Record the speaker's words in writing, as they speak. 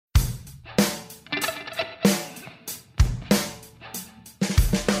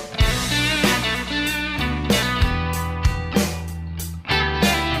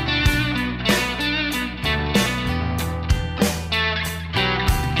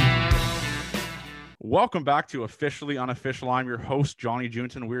Welcome back to Officially Unofficial. I'm your host, Johnny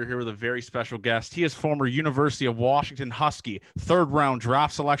Junton. We're here with a very special guest. He is former University of Washington Husky, third-round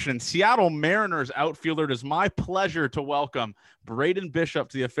draft selection, and Seattle Mariners outfielder. It is my pleasure to welcome Braden Bishop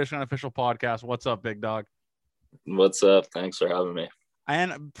to the Officially Unofficial podcast. What's up, big dog? What's up? Thanks for having me.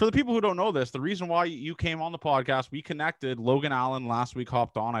 And for the people who don't know this, the reason why you came on the podcast, we connected. Logan Allen last week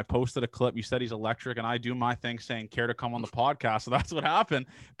hopped on. I posted a clip. You said he's electric, and I do my thing saying, care to come on the podcast. So that's what happened.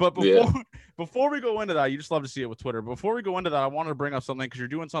 But before we go into that, you just love to see it with Twitter. Before we go into that, I wanted to bring up something because you're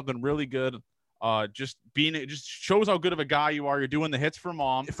doing something really good. It just shows how good of a guy you are. You're doing the hits for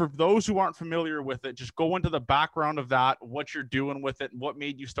mom. For those who aren't familiar with it, just go into the background of that, what you're doing with it, and what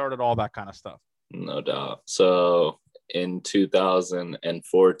made you start it, all that kind of stuff. No doubt. So in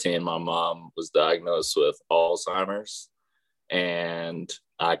 2014, my mom was diagnosed with Alzheimer's, and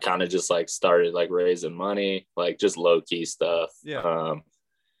I kind of just started raising money, just low key stuff,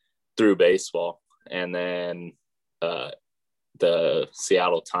 through baseball. And then the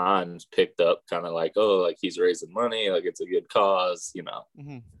Seattle Times picked up kind of he's raising money, it's a good cause,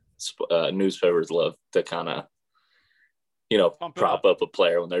 newspapers love to kind of, prop up a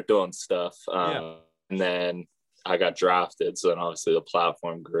player when they're doing stuff. And then I got drafted. So then obviously the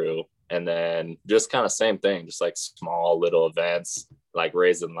platform grew, and then just kind of same thing, just small little events,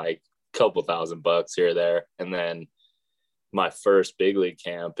 raising couple $1,000 here or there. And then my first big league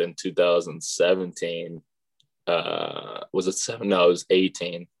camp in 2017, was it 7? No, it was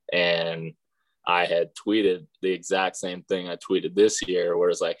 18. And I had tweeted the exact same thing I tweeted this year, where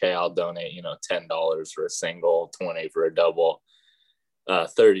it's hey, I'll donate, $10 for a single, 20 for a double,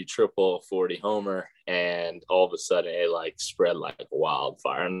 30 triple, 40 homer. And all of a sudden it spread like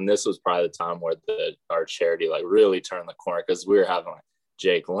wildfire. And this was probably the time where our charity really turned the corner, because we were having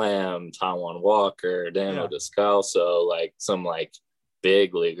Jake Lamb, Taijuan Walker, Daniel Descalso, some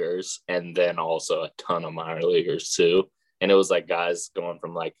big leaguers, and then also a ton of minor leaguers too. And it was guys going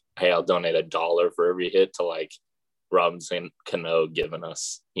from hey, I'll donate $1 for every hit to Robinson Cano giving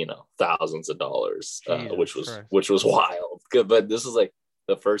us, thousands of dollars, which was wild. But this is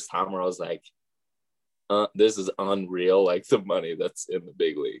the first time where I was this is unreal. The money that's in the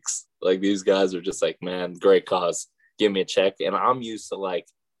big leagues, these guys are just man, great cause, give me a check. And I'm used to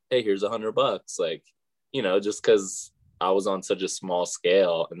hey, here's $100, just because I was on such a small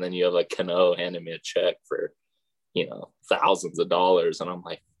scale. And then you have Cano handing me a check for, thousands of dollars. And I'm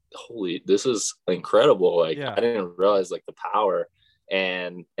holy, this is incredible. I didn't realize the power.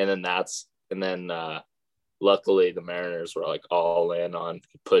 And then luckily the Mariners were all in on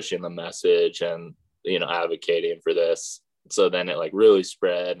pushing the message and, advocating for this. So then it really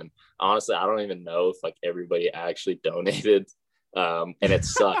spread. And honestly, I don't even know if everybody actually donated. And it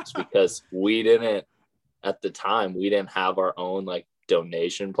sucks because at the time, we didn't have our own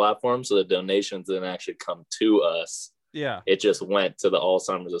donation platform. So the donations didn't actually come to us. Yeah. It just went to the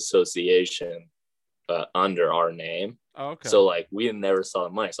Alzheimer's Association under our name. Oh, okay. So we never saw the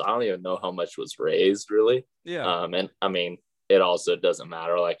money. So I don't even know how much was raised really. Yeah. And I mean, it also doesn't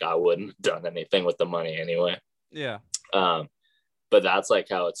matter. I wouldn't have done anything with the money anyway. Yeah. But that's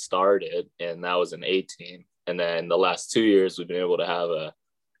how it started. And that was in 18. And then the last 2 years, we've been able to have a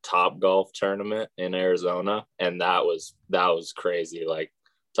Top Golf tournament in Arizona. And that was crazy.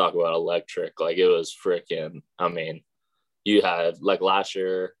 Talk about electric. It was freaking, I mean, you had last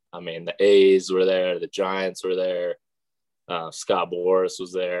year, I mean, the A's were there, the Giants were there, Scott Boras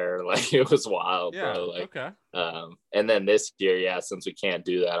was there. It was wild, bro. Okay. And then this year, since we can't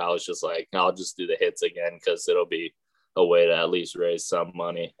do that, I was just I'll just do the hits again, because it'll be a way to at least raise some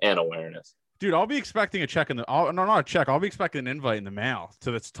money and awareness. Dude, I'll be expecting a check not a check. I'll be expecting an invite in the mail to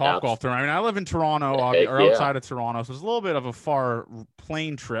this Top Golf tournament. I mean, I live in Toronto outside of Toronto, so it's a little bit of a far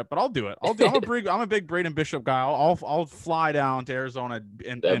plane trip, but I'll do it. I'm a big Braden Bishop guy. I'll fly down to Arizona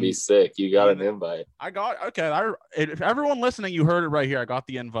and that'd be sick. You got an invite. If everyone listening, you heard it right here. I got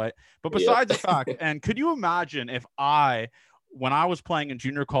the invite. But besides the fact, and could you imagine if when I was playing in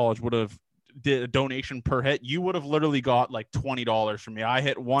junior college, would have did a donation per hit, you would have literally got $20 from me. I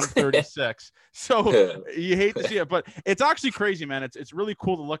hit 136. So you hate to see it, but it's actually crazy, man. It's really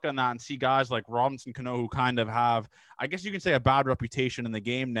cool to look on that and see guys like Robinson Cano, who kind of have, I guess you can say, a bad reputation in the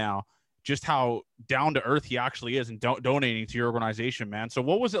game now, just how down to earth he actually is and donating to your organization, man. So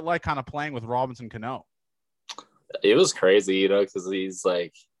what was it like kind of playing with Robinson Cano? It was crazy, because he's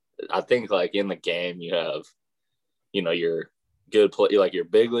I think in the game you have, your good play, your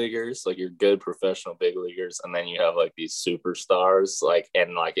big leaguers, your good professional big leaguers, and then you have these superstars,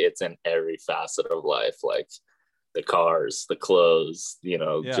 and it's in every facet of life, the cars, the clothes,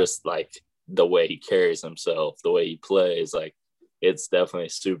 just the way he carries himself, the way he plays, it's definitely a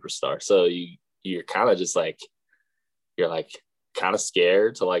superstar. So you're kind of just like, you're like kind of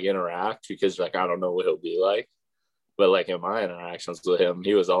scared to like interact because like, I don't know what he'll be like. But like in my interactions with him,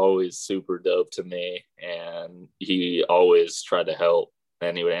 he was always super dope to me, and he always tried to help,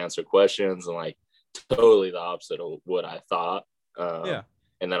 and he would answer questions, and like totally the opposite of what I thought.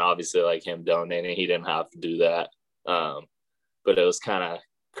 And then obviously like him donating, he didn't have to do that. But it was kind of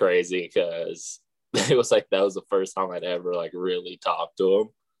crazy because it was like that was the first time I'd ever like really talked to him.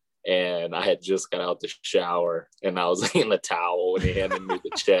 And I had just got out the shower and I was like, in the towel when he handed me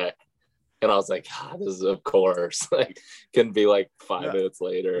the check. And I was like, God, this is, of course, like, couldn't be like 5 minutes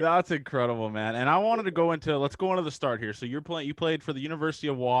later. That's incredible, man. And I wanted to let's go into the start here. So you played for the University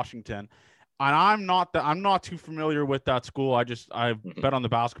of Washington. And I'm not too familiar with that school. I've bet on the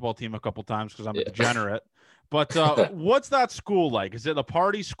basketball team a couple times because I'm a degenerate. But what's that school like? Is it a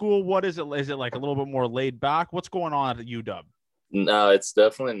party school? What is it? Is it like a little bit more laid back? What's going on at UW? No, it's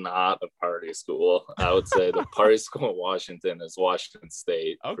definitely not a party school. I would say the party school in Washington is Washington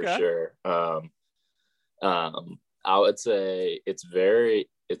State for sure. I would say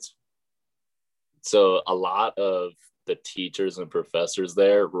so a lot of the teachers and professors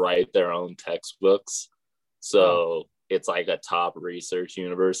there write their own textbooks. So it's like a top research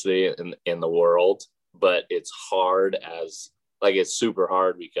university in the world, but it's it's super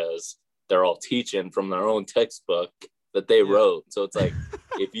hard because they're all teaching from their own textbook that they wrote. So it's like,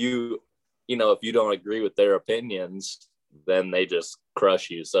 if you don't agree with their opinions, then they just crush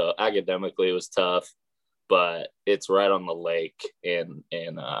you. So academically it was tough, but it's right on the lake in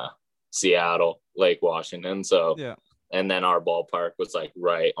Seattle, Lake Washington. So, and then our ballpark was like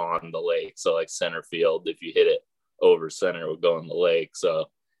right on the lake. So like center field, if you hit it over center, it would go in the lake. So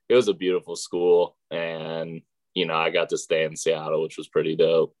it was a beautiful school. And, I got to stay in Seattle, which was pretty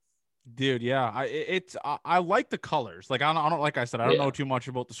dope. Dude, yeah, I like the colors. Like I don't like I said, I don't know too much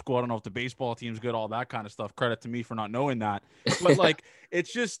about the school. I don't know if the baseball team's good, all that kind of stuff. Credit to me for not knowing that. But like,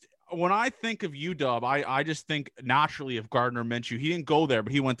 it's just when I think of UW, I just think naturally of Gardner Minshew. He didn't go there,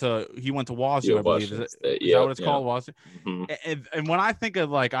 but he went to Wazoo, I believe. Is that what it's called, Wazoo? Mm-hmm. And when I think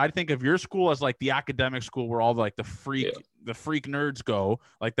of I think of your school as like the academic school where all like the freak nerds go,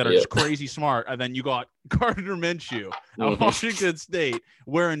 like that are just crazy smart, and then you got Gardner Minshew at Washington State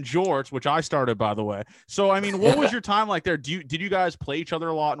wearing jorts, which I started, by the way. So I mean, what was your time like there? Did you guys play each other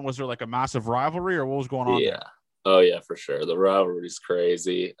a lot, and was there like a massive rivalry, or what was going on there? Oh yeah, for sure. The rivalry's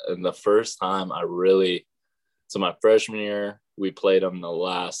crazy. And the first time my freshman year, we played them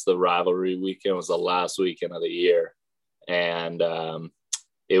the rivalry weekend was the last weekend of the year. And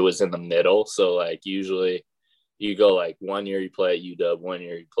it was in the middle. So like usually you go like 1 year you play at UW, 1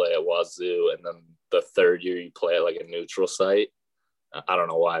 year you play at Wazoo, and then the third year you play at like a neutral site. I don't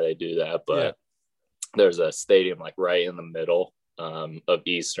know why they do that, but there's a stadium like right in the middle of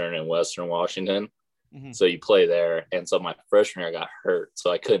Eastern and Western Washington. Mm-hmm. So you play there. And so my freshman year I got hurt,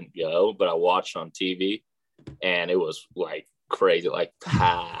 so I couldn't go, but I watched on TV and it was like crazy, like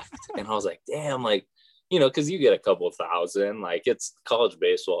packed. And I was like, damn, like, because you get a couple of thousand, like it's college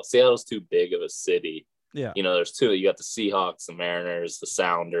baseball. Seattle's too big of a city. Yeah. There's two. You got the Seahawks, the Mariners, the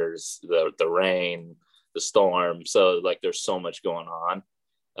Sounders, the rain, the storm. So like there's so much going on.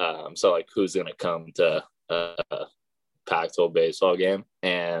 So like who's going to come to a Pac-12 baseball game?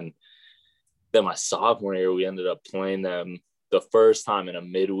 And then my sophomore year, we ended up playing them the first time in a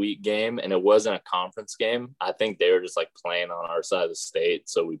midweek game, and it wasn't a conference game. I think they were just like playing on our side of the state,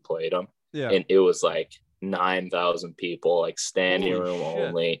 so we played them. Yeah. And it was like 9,000 people, like standing room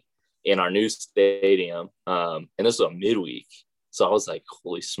only in our new stadium. And this was a midweek. So I was like,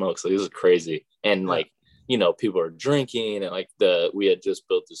 holy smokes, like, this is crazy. And like, people are drinking, and like we had just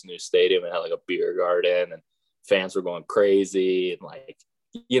built this new stadium and had like a beer garden, and fans were going crazy, and like,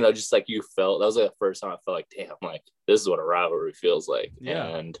 just like you felt, that was like the first time I felt like, damn, like this is what a rivalry feels like. Yeah.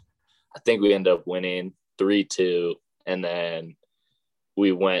 And I think we ended up winning 3-2. And then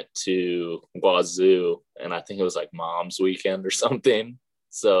we went to Wazoo, and I think it was like Mom's weekend or something.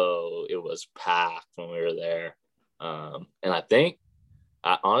 So it was packed when we were there. And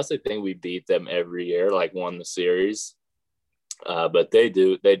I honestly think we beat them every year, like won the series. But they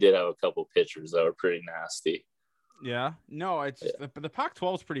did have a couple pitchers that were pretty nasty. Yeah, no, it's the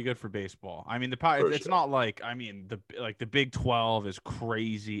Pac-12 is pretty good for baseball. I mean, it's not like, I mean, the Big 12 is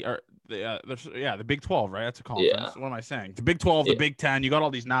crazy, or the Big 12, right? That's a conference. Yeah. What am I saying? The Big 12, the Big 10, you got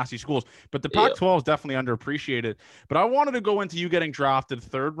all these nasty schools, but the Pac-12 is definitely underappreciated. But I wanted to go into you getting drafted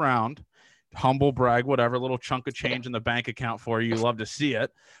third round. Humble brag, whatever, little chunk of change in the bank account for you. You love to see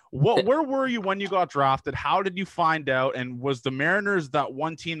it. Where were you when you got drafted? How did you find out? And was the Mariners that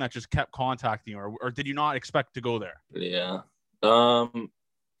one team that just kept contacting you, or did you not expect to go there? Yeah.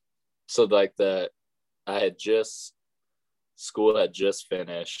 so like school had just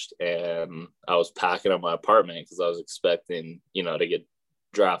finished, and I was packing up my apartment because I was expecting, to get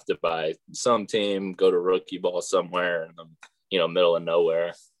drafted by some team, go to rookie ball somewhere in the, middle of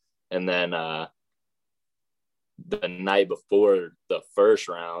nowhere. And then the night before the first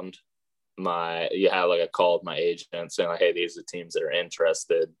round, I called my agent saying like, hey, these are teams that are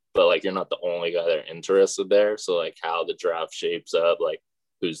interested, but like, you're not the only guy that are interested there. So like how the draft shapes up, like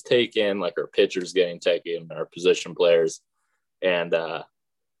who's taken, like our pitchers getting taken, our position players. And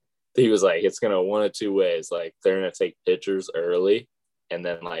he was like, it's going to one of two ways. Like they're going to take pitchers early, and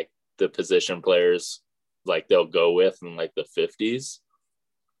then like the position players, like they'll go with in like the 50s,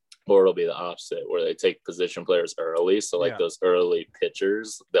 or it'll be the opposite where they take position players early. So like those early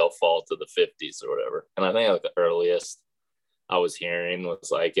pitchers, they'll fall to the 50s or whatever. And I think like the earliest I was hearing was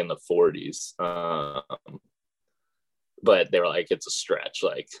like in the 40s. But they were like, it's a stretch.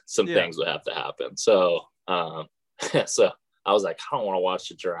 Like some things would have to happen. So, so I was like, I don't want to watch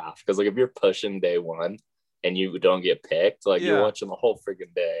the draft, because like if you're pushing day one and you don't get picked, like you're watching the whole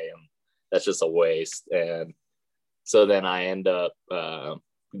freaking day, and that's just a waste. And so then I end up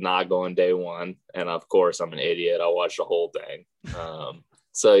not going day one, and of course I'm an idiot. I watched the whole thing.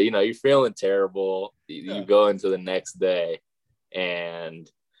 So you're feeling terrible. You go into the next day, and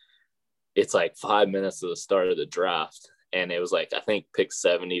it's like 5 minutes to the start of the draft, and it was like I think pick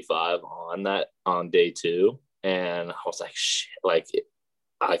 75 on day two. And I was like, shit, like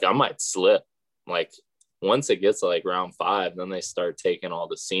I might slip. Like once it gets to like round 5, then they start taking all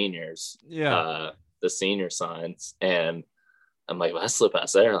the seniors, the senior signs. And I'm like, if I slip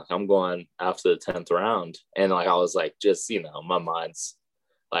past there, like I'm going after the 10th round. And like I was like, just my mind's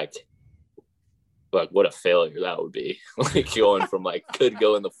like what a failure that would be. Like going from like could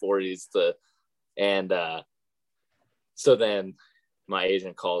go in the 40s to, and so then my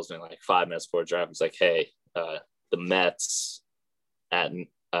agent calls me like 5 minutes before draft. It's like, hey, the Mets at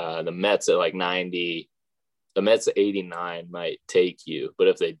like 90, the Mets at 89 might take you, but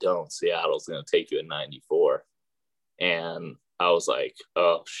if they don't, Seattle's going to take you at 94. And I was like,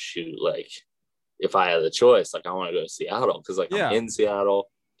 oh shoot, like if I had the choice, like I want to go to Seattle, because like I'm in Seattle,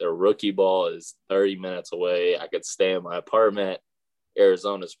 their rookie ball is 30 minutes away. I could stay in my apartment,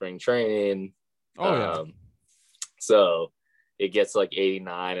 Arizona spring training. So it gets like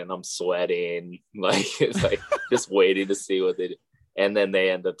 89 and I'm sweating. Like it's like just waiting to see what they do. And then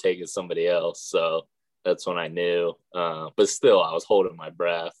they end up taking somebody else. So that's when I knew. But still, I was holding my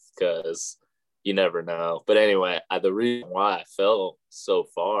breath because you never know. But anyway, the reason why I fell so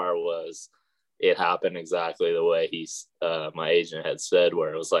far was it happened exactly the way my agent had said,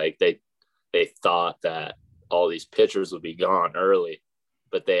 where it was like they thought that all these pitchers would be gone early,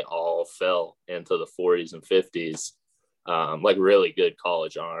 but they all fell into the 40s and 50s. Like really good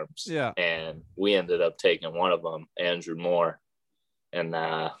college arms. Yeah. And we ended up taking one of them, Andrew Moore. And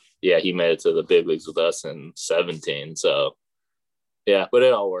he made it to the big leagues with us in 17. So yeah, but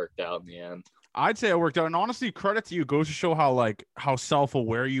it all worked out in the end. I'd say it worked out. And honestly, credit to you, goes to show how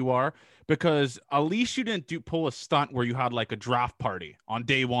self-aware you are, because at least you didn't pull a stunt where you had like a draft party on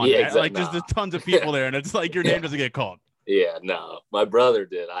day one. Yeah, exactly. Like there's tons of people there, and it's like your name doesn't get called. Yeah, no, my brother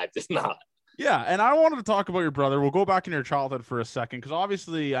did. I did not. Yeah, and I wanted to talk about your brother. We'll go back in your childhood for a second, because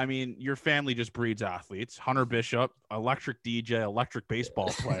obviously, I mean, your family just breeds athletes. Hunter Bishop, electric DJ, electric baseball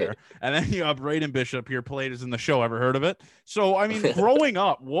player. And then you have Braden Bishop here, played as in the show. Ever heard of it? So, I mean, growing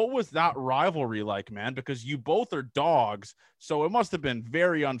up, what was that rivalry like, man? Because you both are dogs, so it must have been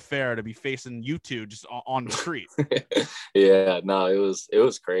very unfair to be facing you two just on the street. Yeah, no, it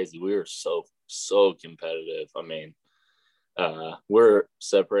was crazy. We were so competitive. I mean, we're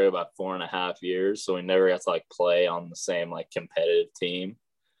separated about 4.5 years, so we never got to like play on the same like competitive team,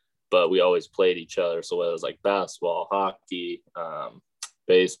 but we always played each other. So whether it was like basketball, hockey,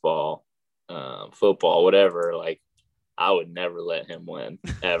 baseball, football, whatever, like I would never let him win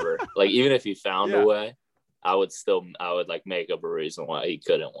ever. Like even if he found a way, I would like make up a reason why he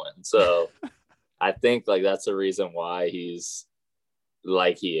couldn't win. So I think like that's the reason why he's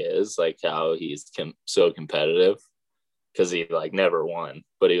like he is, like how he's so competitive. Because he like never won,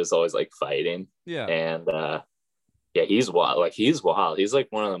 but he was always like fighting. Yeah. And he's wild. Like he's wild. He's like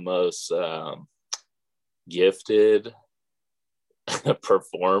one of the most gifted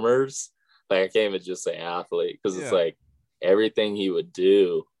performers. Like I can't even just say athlete, because it's like everything he would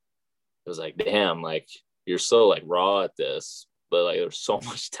do, it was like, damn, like you're so like raw at this, but like there's so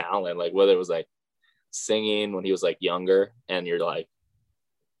much talent. Like whether it was like singing when he was like younger, and you're like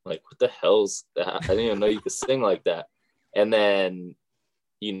what the hell's that? I didn't even know you could sing like that. And then,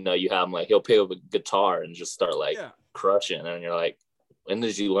 you have him like, he'll pick up a guitar and just start like crushing. And you're like, when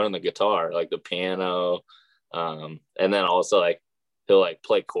did you learn the guitar, like the piano? And then also like he'll like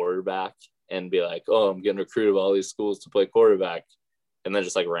play quarterback and be like, oh, I'm getting recruited by all these schools to play quarterback, and then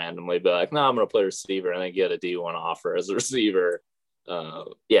just like randomly be like, no, I'm gonna play receiver, and then get a D1 offer as a receiver.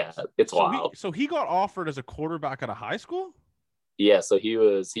 Yeah, it's wild. So he got offered as a quarterback at a high school? Yeah, so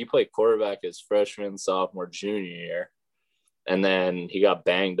he played quarterback his freshman, sophomore, junior year, and then he got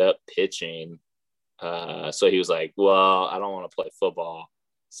banged up pitching. So he was like, well, I don't want to play football,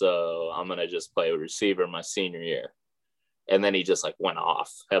 so I'm gonna just play receiver my senior year. And then he just like went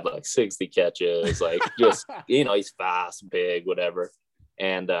off, had like 60 catches, like just he's fast, big, whatever.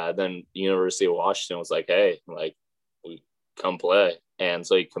 And then University of Washington was like, hey, like we come play. And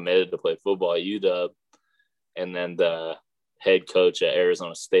so he committed to play football at UW. And then the head coach at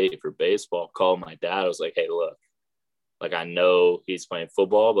Arizona State for baseball called my dad. I was like, hey, look, like I know he's playing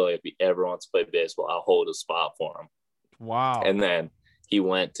football, but if he ever wants to play baseball, I'll hold a spot for him. Wow. And then he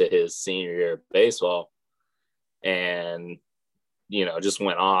went to his senior year of baseball and just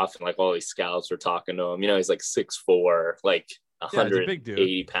went off, and like all these scouts were talking to him. He's like 6'4", like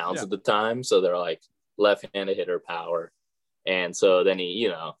 180 pounds at the time. So they're like left-handed hitter power. And so then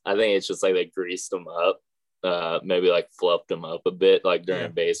he, I think it's just like they greased him up, maybe like fluffed him up a bit like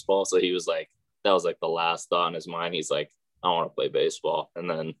during baseball. So he was like, that was like the last thought in his mind. He's like, I want to play baseball. And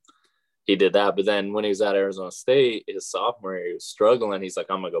then he did that. But then when he was at Arizona State, his sophomore year, he was struggling. He's like,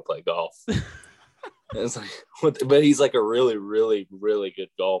 I'm going to go play golf. It's like, but he's like a really, really, really good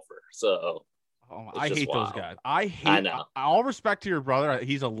golfer. So I hate those guys. I know. All respect to your brother.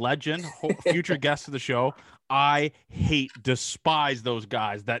 He's a legend, future guest of the show. I despise those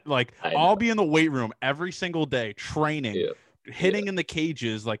guys that like I'll be in the weight room every single day training, hitting in the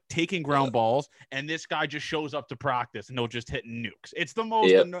cages, like taking ground balls, and this guy just shows up to practice and he'll just hit nukes. It's the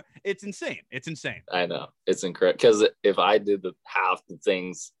most it's insane. It's insane. I know. It's incredible because if I did half the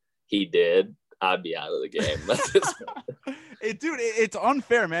things he did, I'd be out of the game at this point. It's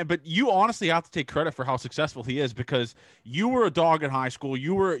unfair, man. But you honestly have to take credit for how successful he is because you were a dog in high school.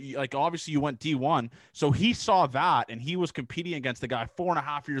 You were like, obviously you went D1. So he saw that and he was competing against the guy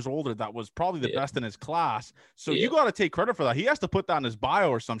 4.5 years older that was probably the best in his class. So you got to take credit for that. He has to put that in his bio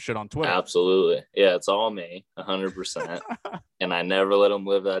or some shit on Twitter. Absolutely. Yeah, it's all me, 100%. And I never let him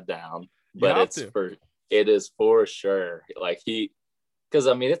live that down. But it is for sure. Like because,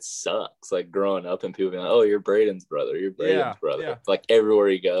 I mean, it sucks, like, growing up and people being like, oh, you're Braden's brother. You're Braden's brother. Yeah. Like, everywhere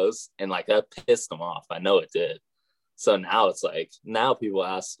he goes. And, like, that pissed him off. I know it did. So now it's like, now people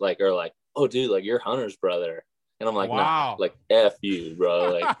ask, like, are like, oh, dude, like, you're Hunter's brother. And I'm like, wow. Nah, like, F you,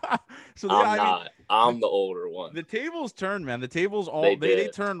 bro. Like, I'm not. I'm the older one. The tables turn, man. The tables they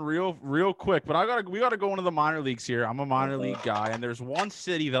turn real quick. But we gotta go into the minor leagues here. I'm a minor league guy, and there's one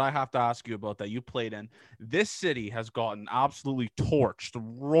city that I have to ask you about that you played in. This city has gotten absolutely torched,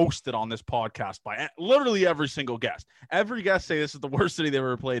 roasted on this podcast by literally every single guest. Every guest say this is the worst city they've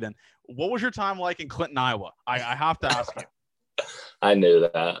ever played in. What was your time like in Clinton, Iowa? I have to ask you. I knew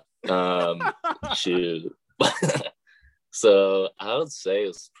that. Shoot. So I would say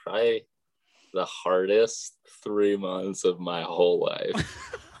it's probably the hardest 3 months of my whole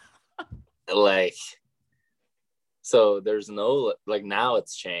life. Like, so there's no, like, now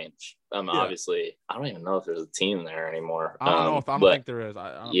it's changed. Obviously, I don't even know if there's a team there anymore. I don't think there is.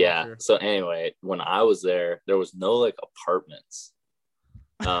 I'm not sure. So anyway, when I was there was no like apartments.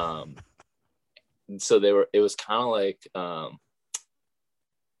 So it was kind of like, I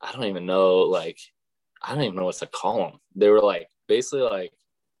don't even know what to call them. They were like, basically like,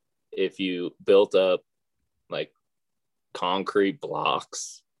 if you built up like concrete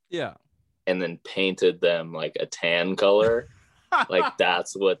blocks and then painted them like a tan color, like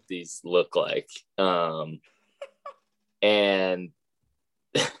that's what these look like. And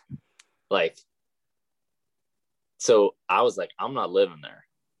like, so I was like, I'm not living there.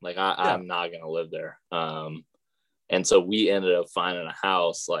 Like I'm not going to live there. And so we ended up finding a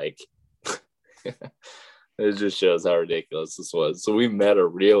house, like, it just shows how ridiculous this was. So we met a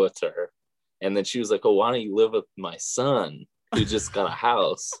realtor, and then she was like, oh, why don't you live with my son who just got a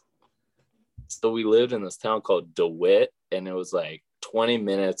house? So we lived in this town called DeWitt, and it was like 20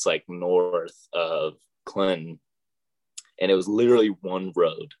 minutes like north of Clinton. And it was literally one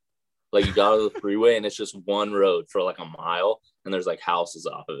road. Like, you got on the freeway and it's just one road for like a mile, and there's like houses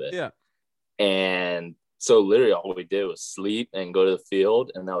off of it. Yeah. And so literally all we did was sleep and go to the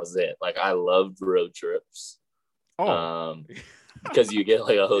field, and that was it. Like, I loved road trips. Because you get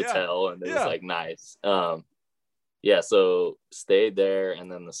like a hotel and it was like nice. So stayed there,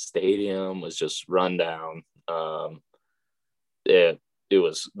 and then the stadium was just run down. It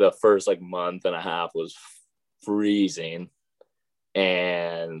was the first like month and a half was freezing.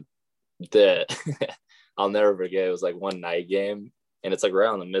 And the I'll never forget, it was like one night game, and it's like right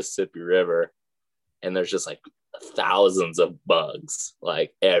on the Mississippi River, and there's just like thousands of bugs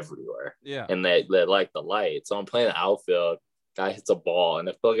like everywhere. Yeah. And they like the light. So I'm playing the outfield, guy hits a ball, and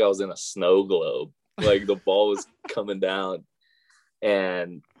I felt like I was in a snow globe. Like the ball was coming down,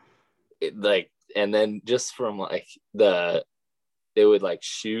 and and then just from like they would like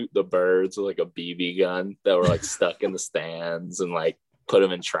shoot the birds with like a BB gun that were like stuck in the stands, and like put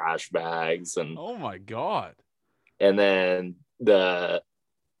them in trash bags. And oh my God. And then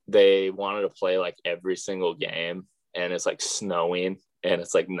they wanted to play like every single game, and it's like snowing, and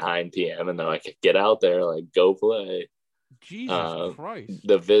it's like 9 p.m. and they're like, get out there, like go play. Jesus Christ.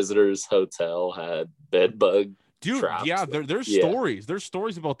 The visitors hotel had bed bug traps. Yeah, there's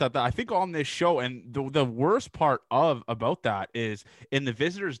stories about that I think on this show. And the worst part about that is in the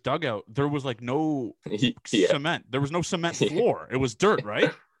visitors dugout there was like no cement. There was no cement floor. It was dirt,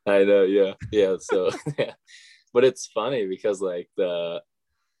 right? I know. Yeah. So yeah. But it's funny because like the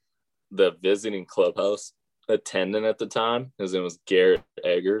visiting clubhouse attendant at the time, his name was Garrett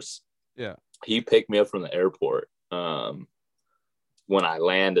Eggers. Yeah. He picked me up from the airport when I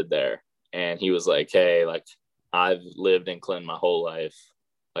landed there, and he was like, hey, like, I've lived in Clinton my whole life.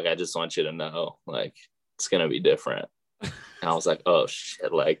 Like, I just want you to know, like, it's going to be different. And I was like, oh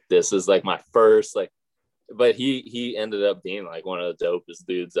shit. Like, this is like my first, like, but he ended up being like one of the dopest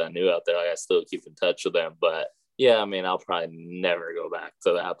dudes I knew out there. Like, I still keep in touch with him, but yeah, I mean, I'll probably never go back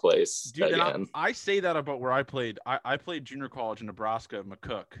to that place again. And I say that about where I played. I played junior college in Nebraska,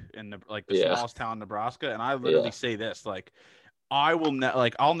 McCook, in the smallest town in Nebraska. And I literally say this, like,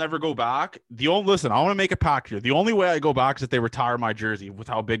 I'll never go back. I want to make a pact here. The only way I go back is if they retire my jersey with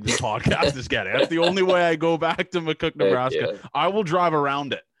how big this podcast is getting. That's the only way I go back to McCook, Nebraska. I will drive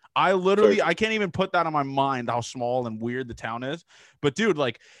around it. I can't even put that in my mind how small and weird the town is. But dude,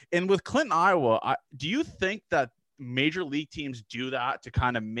 like, and with Clinton, Iowa, do you think that major league teams do that to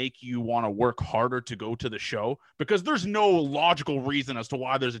kind of make you want to work harder to go to the show? Because there's no logical reason as to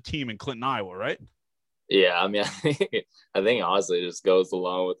why there's a team in Clinton, Iowa, right? Yeah, I mean, I think honestly it just goes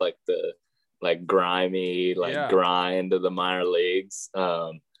along with like the like grimy grind of the minor leagues.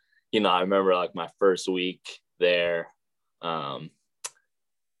 I remember like my first week there,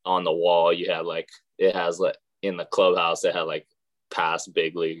 on the wall you had like, it has like in the clubhouse it had like past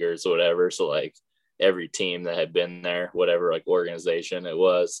big leaguers or whatever. So like every team that had been there, whatever like organization it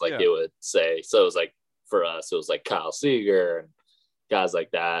was, like it would say. So it was like for us, it was like Kyle Seager and guys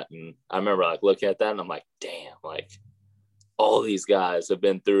like that. And I remember like looking at that and I'm like, damn, like all these guys have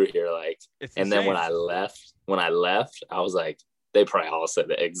been through here. Like, and then when I left, I was like, they probably all said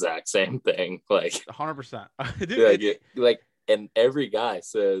the exact same thing. Like 100%. Dude, and every guy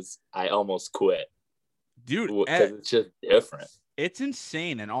says, I almost quit. Dude, because it's just different. It's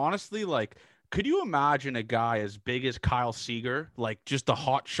insane. And honestly, like, could you imagine a guy as big as Kyle Seager, like just a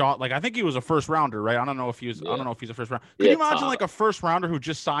hot shot? Like, I think he was a first rounder, right? I don't know if he's a first rounder. Could you imagine like a first rounder who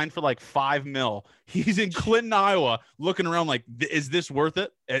just signed for like $5 million? He's in Clinton, Iowa, looking around like, is this worth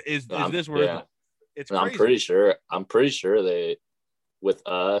it? Is this worth it? It's crazy. I'm pretty sure they, with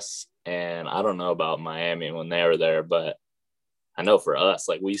us, and I don't know about Miami when they were there, but I know for us,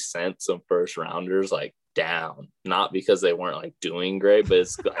 like we sent some first rounders like down, not because they weren't like doing great, but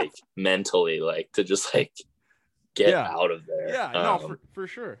it's like mentally, like to just like get out of there. Yeah, no, for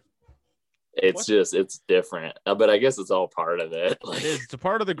sure. It's different, but I guess it's all part of it. Like, it's a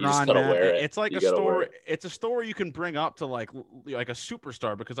part of the grind, man. It's like a story. It's a story you can bring up to like a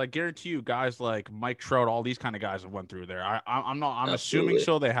superstar, because I guarantee you, guys like Mike Trout, all these kind of guys have went through there. I'm assuming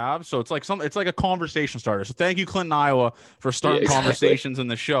so. They have. So it's like a conversation starter. So thank you, Clinton, Iowa, for starting conversations in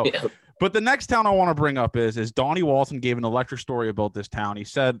the show. Yeah. But the next town I want to bring up is Donnie Walton gave an electric story about this town. He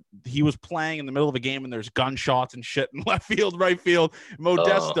said he was playing in the middle of a game and there's gunshots and shit in left field, right field.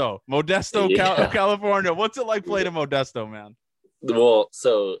 Modesto, California. What's it like playing in Modesto, man? Well,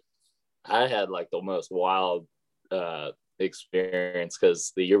 so I had like the most wild experience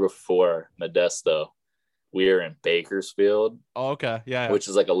because the year before Modesto, we were in Bakersfield. Oh, okay. Yeah. Which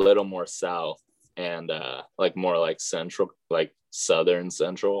is like a little more south and like more like central, like southern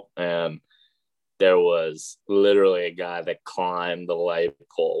central. And there was literally a guy that climbed the light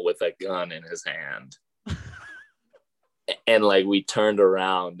pole with a gun in his hand. And like we turned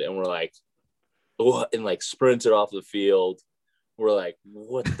around and we're like, what? And like sprinted off the field. We're like,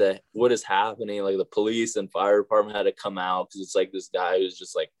 what is happening? Like the police and fire department had to come out because it's like this guy who's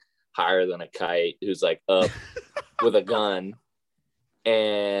just like higher than a kite, who's like up with a gun.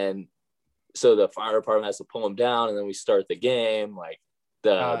 And so the fire department has to pull him down, and then we start the game. Like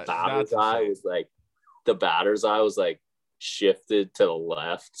the batter's eye was like, shifted to the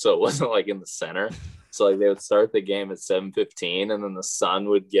left, so it wasn't like in the center. So like they would start the game at 7:15, and then the sun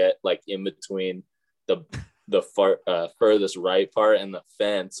would get like in between the furthest right part and the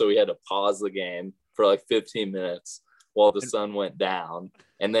fence. So we had to pause the game for like 15 minutes while the sun went down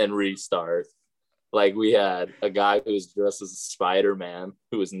and then restart. Like we had a guy who was dressed as a Spider-Man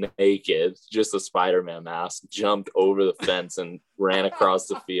who was naked, just a Spider-Man mask, jumped over the fence and ran across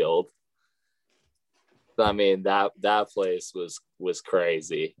the field. I mean, that place was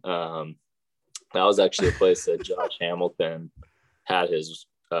crazy. That was actually a place that Josh Hamilton had his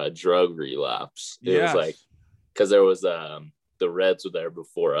drug relapse. It was like, because there was the Reds were there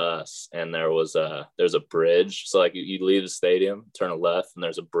before us, and there's a bridge. So like you leave the stadium, turn left, and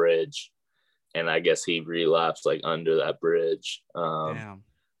there's a bridge. And I guess he relapsed like under that bridge. Damn.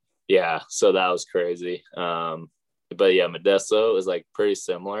 Yeah, so that was crazy. But yeah, Modesto is like pretty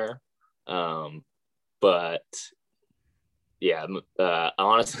similar. But yeah,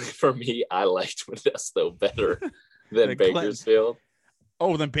 honestly, for me, I liked Modesto better than Bakersfield.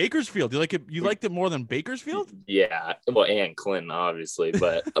 Oh, than Bakersfield. You liked it more than Bakersfield? Yeah, well, and Clinton, obviously,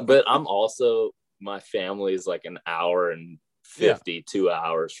 but I'm also, my family is like an hour and 52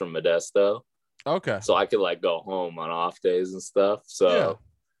 hours from Modesto. Okay. So I could like go home on off days and stuff. So,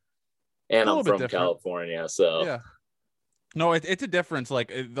 and I'm from California, so yeah. No, it's a difference. Like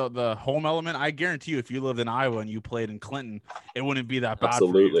the home element, I guarantee you, if you lived in Iowa and you played in Clinton, it wouldn't be that bad.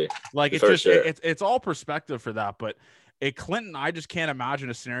 Absolutely. For you. Like it's just it's all perspective for that. But at Clinton, I just can't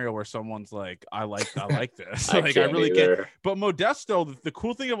imagine a scenario where someone's like, I like this. Like I really can't. But Modesto, the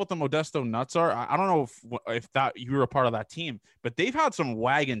cool thing about the Modesto Nuts are, I don't know if that you were a part of that team, but they've had some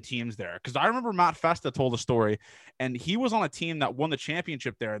wagon teams there. Because I remember Matt Festa told a story, and he was on a team that won the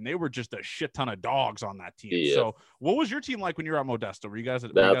championship there, and they were just a shit ton of dogs on that team. Yeah. So what was your team like when you were at Modesto? Were you guys a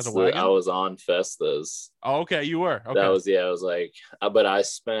wagon? I was on Festas. Oh, okay, you were. Okay. That was I was like, but I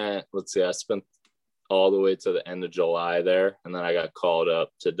spent all the way to the end of July there, and then I got called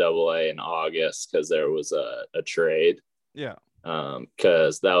up to AA in August because there was a trade. Yeah.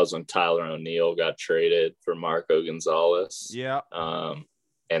 Because that was when Tyler O'Neill got traded for Marco Gonzalez. Yeah.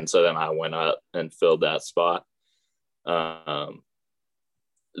 And so then I went up and filled that spot. The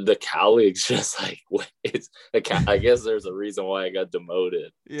Cal League's just like, I guess there's a reason why I got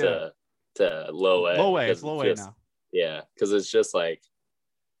demoted to low A. It's low A now. Yeah, because it's just like,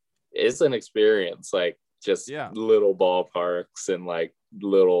 it's an experience, like just little ballparks and like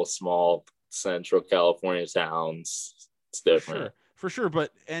little small Central California towns. It's different. For sure.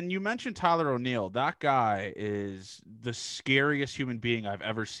 But, and you mentioned Tyler O'Neill. That guy is the scariest human being I've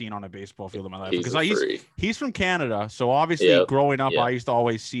ever seen on a baseball field in my life. Because he's from Canada. So obviously growing up, I used to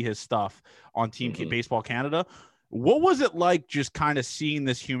always see his stuff on Team Baseball Canada. What was it like just kind of seeing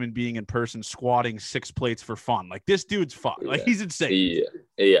this human being in person squatting 6 plates for fun? Like, this dude's fun. Like, he's insane.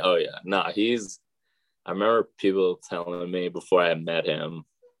 Yeah. Oh, yeah. No, I remember people telling me before I met him,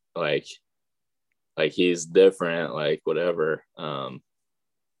 like he's different, like whatever. And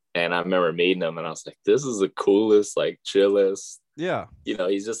I remember meeting him and I was like, this is the coolest, like chillest. Yeah. You know,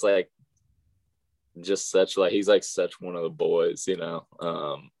 he's just like, he's like such one of the boys, you know?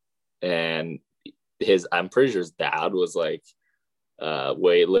 And I'm pretty sure his dad was like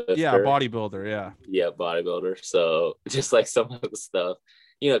weightlifter. Yeah, bodybuilder. Yeah, bodybuilder. So just like some of the stuff,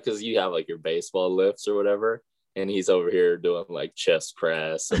 you know, because you have like your baseball lifts or whatever, and he's over here doing like chest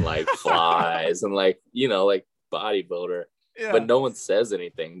press and like flies and like, you know, like bodybuilder. Yeah. But no one says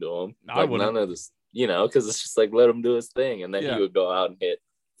anything to him. Like none of this, you know, because it's just like, let him do his thing. And then he would go out and hit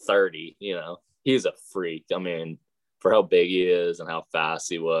 30, you know. He's a freak. I mean, for how big he is and how fast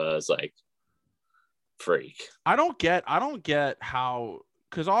he was, like, freak. I don't get how,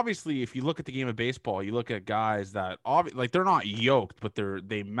 because obviously if you look at the game of baseball, you look at guys that like they're not yoked, but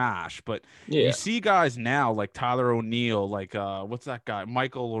they mash. But you see guys now like Tyler O'Neill, like what's that guy,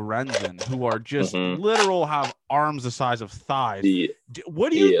 Michael Lorenzen, who are just literal have arms the size of thighs.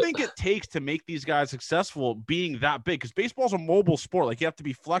 What do you think it takes to make these guys successful being that big? Because baseball's a mobile sport. Like, you have to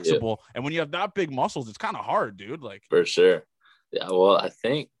be flexible, and when you have that big muscles, it's kind of hard, dude. Like, for sure. Yeah. Well, I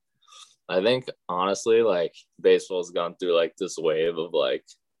think honestly, like, baseball's gone through like this wave of like,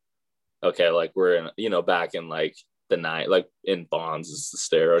 okay, like we're in, you know, back in like the night, like in Bonds is the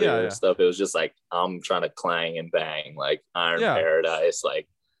steroid and stuff. It was just like, I'm trying to clang and bang, like Iron Paradise, like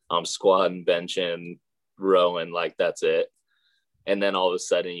I'm squatting, benching, rowing, like that's it. And then all of a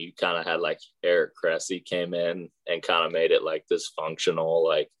sudden you kind of had like Eric Cressy came in and kind of made it like this functional,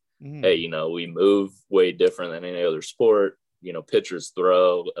 like, hey, you know, we move way different than any other sport. You know, pitchers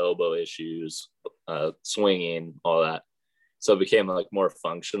throw, elbow issues, swinging, all that. So it became like more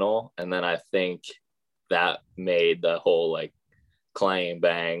functional. And then I think that made the whole like clang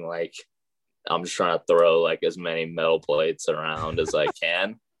bang, like I'm just trying to throw like as many metal plates around as I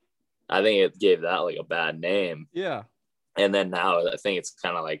can. I think it gave that like a bad name. Yeah. And then now I think it's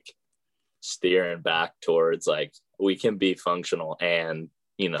kind of like steering back towards like we can be functional and,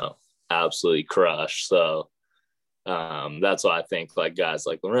 you know, absolutely crush. So that's why I think like guys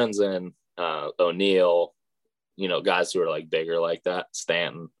like Lorenzen, O'Neal, you know, guys who are like bigger like that,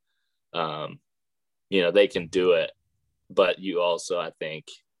 Stanton, you know, they can do it. But you also, I think,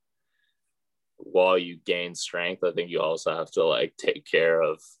 while you gain strength, I think you also have to like take care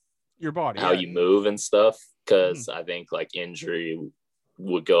of your body, how you move and stuff. Because I think like injury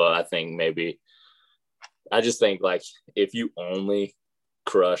would go, I think maybe, I just think like if you only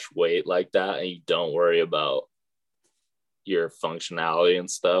crush weight like that and you don't worry about your functionality and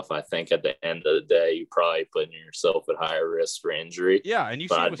stuff, I think at the end of the day, you probably putting yourself at higher risk for injury. Yeah. And you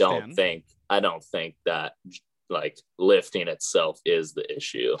but see I don't think that like lifting itself is the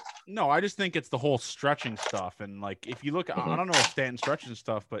issue. No, I just think it's the whole stretching stuff. And like, if you look, I don't know if Stanton stretches and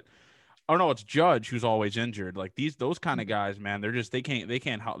stuff, but I don't know, it's Judge who's always injured. Like those kind of guys, man, they're just, they can't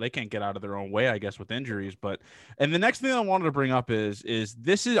get out of their own way, I guess, with injuries. But, and the next thing I wanted to bring up is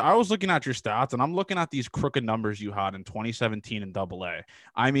I was looking at your stats and I'm looking at these crooked numbers you had in 2017 in AA.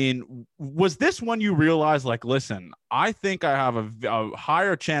 I mean, was this when you realized like, listen, I think I have a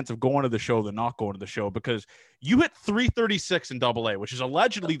higher chance of going to the show than not going to the show? Because you hit 336 in AA, which is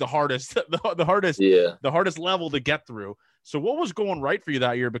allegedly the hardest, the hardest level to get through. So what was going right for you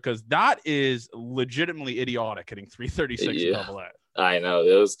that year? Because that is legitimately idiotic, hitting 336 in AA. I know.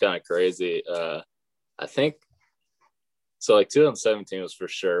 It was kind of crazy. I think so. Like 2017 was for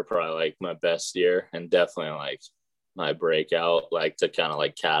sure probably like my best year and definitely like my breakout, like to kind of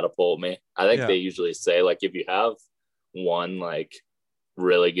like catapult me. I think they usually say like if you have one like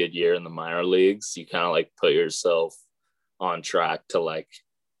really good year in the minor leagues, you kind of like put yourself on track to like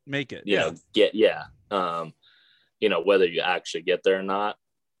make it, you know, you know, whether you actually get there or not,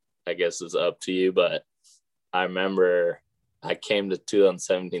 I guess is up to you. But I remember I came to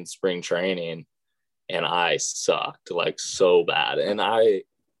 2017 spring training and I sucked like so bad. And I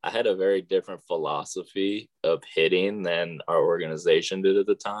had a very different philosophy of hitting than our organization did at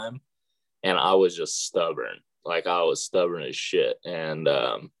the time. And I was just stubborn. Like I was stubborn as shit. And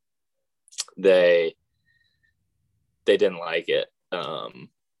they didn't like it.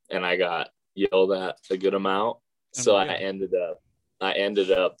 And I got yelled at a good amount. So I ended up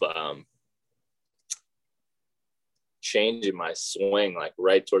changing my swing like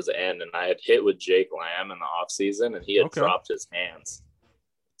right towards the end. And I had hit with Jake Lamb in the off season and he had dropped his hands.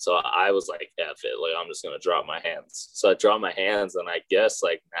 So I was like, F it, like I'm just going to drop my hands. So I dropped my hands and I guess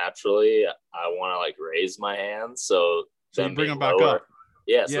like naturally I want to like raise my hands. So then bring them back up.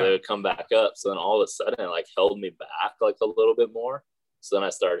 Yeah. So they would come back up. So then all of a sudden it like held me back like a little bit more. So then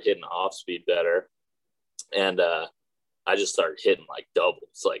I started hitting off speed better. And I just started hitting like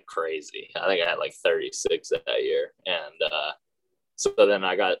doubles like crazy. I think I had like 36 that year. And so then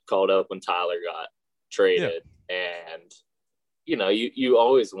I got called up when Tyler got traded. And, you know, you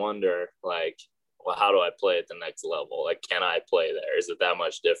always wonder like, well, how do I play at the next level? Like, can I play there? Is it that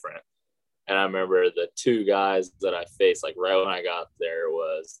much different? And I remember the two guys that I faced like right when I got there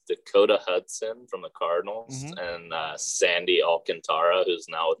was Dakota Hudson from the Cardinals and Sandy Alcantara, who's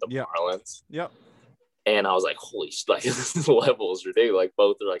now with the Marlins. Yep. And I was like, holy shit, like this level is ridiculous. Like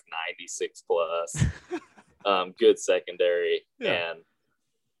both are like 96 plus, good secondary.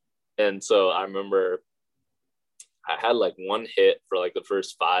 And so I remember I had like one hit for like the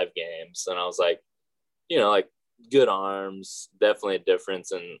first 5 games. And I was like, you know, like good arms, definitely a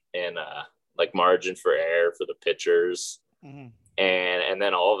difference in like margin for error for the pitchers. And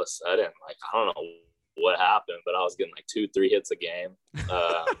then all of a sudden, like, I don't know what happened, but I was getting like 2-3 hits a game,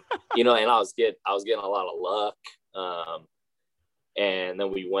 you know, and I was getting a lot of luck. And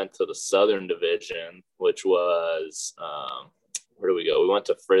then we went to the Southern Division, which was, where do we go? We went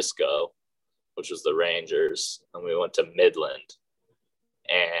to Frisco, which was the Rangers, and we went to Midland.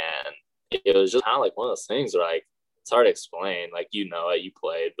 And it was just kind of like one of those things where like, it's hard to explain, like, you know it, you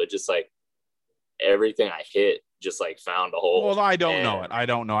played, but just like everything I hit just like found a hole. Well, I don't know it. I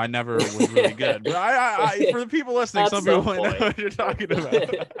don't know. I never was really good. But I for the people listening, some people might know what you're talking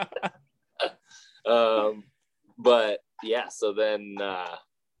about. But yeah, so then I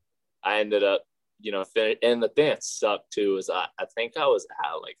ended up, you know, and the thing that sucked too is I think I was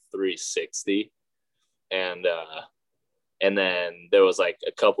at like 360, and then there was like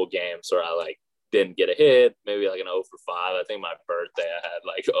a couple games where I like didn't get a hit, maybe like an 0 for 5. I think my birthday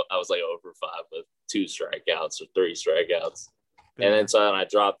I was like 0 for 5 with 2 strikeouts or 3 strikeouts. And then so I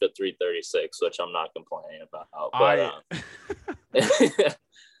dropped to 336, which I'm not complaining about. But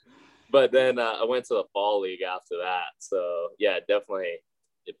but then I went to the fall league after that. So yeah, definitely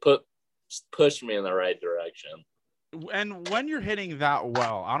it pushed me in the right direction. And when you're hitting that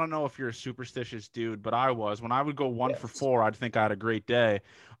well, I don't know if you're a superstitious dude, but I was. When I would go 1 for 4, I'd think I had a great day.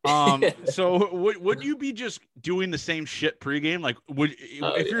 So would you be just doing the same shit pregame? Like,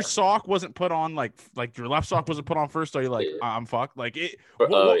 if your sock wasn't put on, like your left sock wasn't put on first, are you like, I'm fucked? Like it.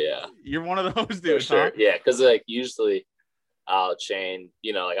 Yeah, you're one of those dudes, sure. Huh? Yeah, because like usually I'll change,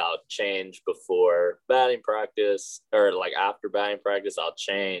 I'll change before batting practice or like after batting practice, I'll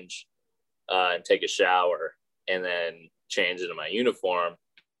change and take a shower and then change into my uniform.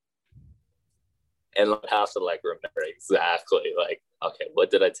 And I have to like remember exactly like, okay, what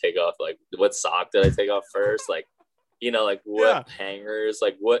did I take off? Like what sock did I take off first? Like, like what hangers,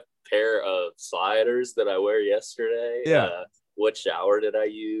 like what pair of sliders did I wear yesterday? Yeah. What shower did I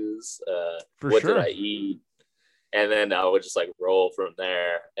use? What did I eat? And then I would just like roll from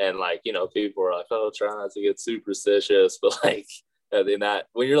there. And like, people were like, oh, try not to get superstitious. But like,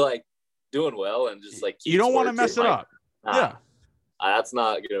 when you're like doing well and just like, you don't want to mess it up. That's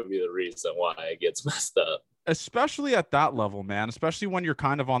not going to be the reason why it gets messed up. Especially at that level, man, especially when you're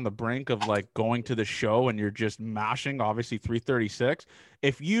kind of on the brink of like going to the show and you're just mashing obviously 336.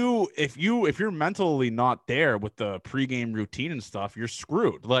 If you're mentally not there with the pregame routine and stuff, you're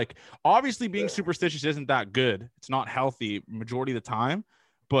screwed. Like obviously being superstitious isn't that good. It's not healthy majority of the time,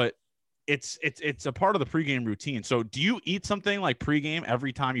 but it's a part of the pregame routine. So do you eat something like pregame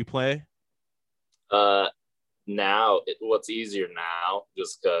every time you play? Now what's easier now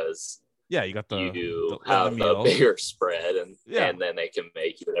just because you got you have a bigger spread and then they can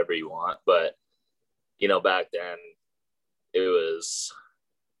make you whatever you want. But back then it was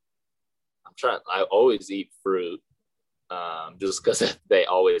I always eat fruit just because they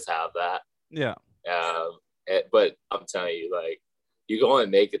always have that. But I'm telling you, like, you go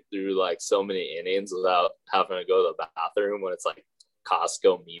and make it through like so many innings without having to go to the bathroom when it's like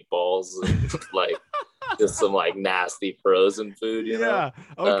Costco meatballs and like just some like nasty frozen food, you know?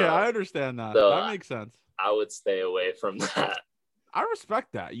 Okay, I understand that. So that makes sense. I would stay away from that. I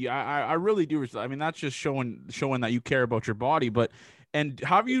respect that. I really do. I mean, that's just showing that you care about your body. But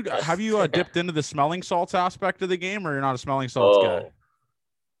have you dipped into the smelling salts aspect of the game, or you're not a smelling salts guy?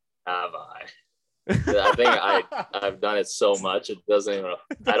 Have I? I think I've done it so much it doesn't even.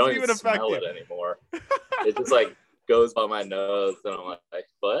 I don't even smell it anymore. It just like goes by my nose, and I'm like,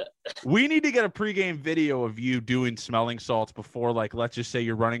 what? We need to get a pregame video of you doing smelling salts before, like, let's just say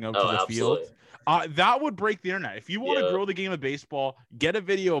you're running out to the field. That would break the internet. If you want to grow the game of baseball, get a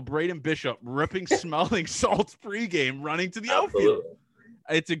video of Braden Bishop ripping smelling salts pregame, running to the outfield.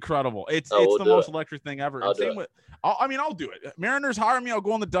 It's incredible. It's the most electric thing ever. I'll do it. Mariners hire me. I'll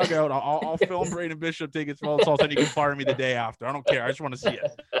go in the dugout. I'll film Braden Bishop taking smelling salts, and you can fire me the day after. I don't care. I just want to see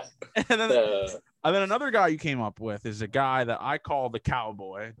it. And then another guy you came up with is a guy that I call the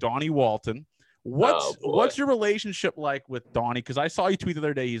cowboy, Donnie Walton. What's your relationship like with Donnie? Because I saw you tweet the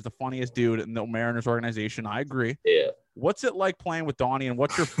other day. He's the funniest dude in the Mariners organization. I agree. Yeah. What's it like playing with Donnie, and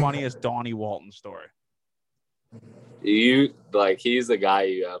what's your funniest Donnie Walton story? He's the guy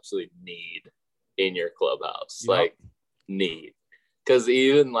you absolutely need in your clubhouse. Yep. Need. Because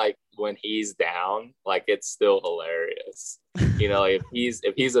even like when he's down, like it's still hilarious.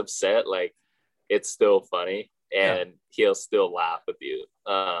 If he's upset, like it's still funny and he'll still laugh with you.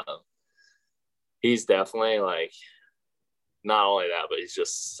 He's definitely like not only that, but he's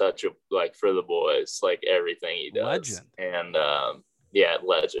just such a like for the boys, like everything he does. Legend. And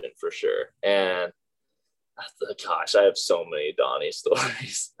legend for sure. And gosh, I have so many Donnie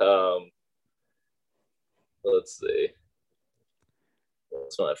stories. Let's see.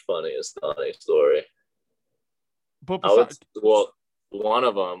 What's my funniest Donnie story? But one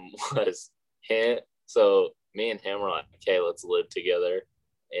of them was him. So me and him were like, okay, let's live together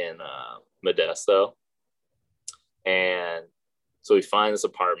in Modesto. And so we find this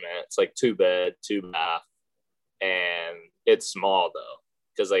apartment. It's like 2 bed, 2 bath, and it's small though,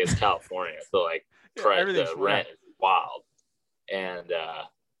 because like it's California. So like the rent is wild. And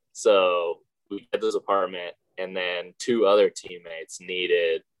so we get this apartment, and then 2 other teammates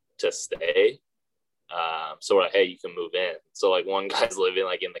needed to stay. So we're like, hey, you can move in. So like one guy's living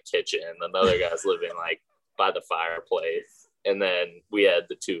like in the kitchen, another guy's living like by the fireplace, and then we had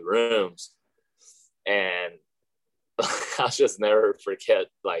the 2 rooms. And I'll just never forget,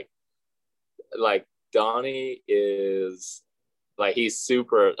 like Donnie is like, he's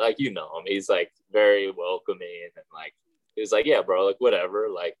super, like, him, he's like very welcoming, and like he's like, yeah, bro, like whatever,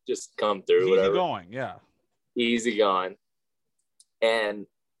 like just come through. Easy going. Easy going. And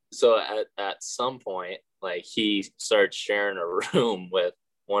so at some point, like he starts sharing a room with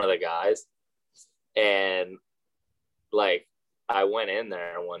one of the guys, and like I went in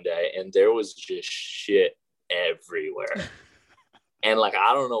there one day and there was just shit everywhere. And like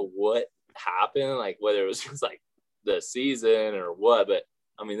I don't know what happened, like whether it was just like the season or what, but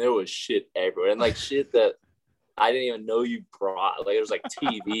I mean there was shit everywhere, and like shit that I didn't even know you brought. Like there was like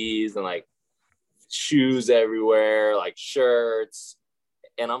TVs and like shoes everywhere, like shirts.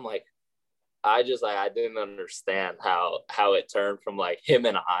 And I'm like, I didn't understand how it turned from like him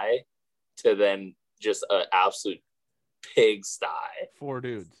and I to then just an absolute pigsty. 4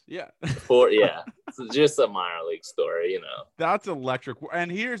 dudes. Yeah. It's just a minor league story, you know. That's electric. And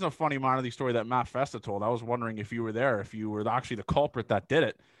here's a funny minor league story that Matt Festa told. I was wondering if you were there, if you were actually the culprit that did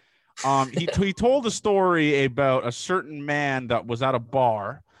it. He told a story about a certain man that was at a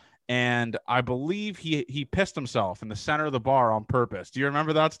bar, and I believe he pissed himself in the center of the bar on purpose. Do you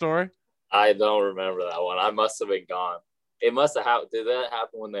remember that story? I don't remember that one. I must have been gone. It must have happened. Did that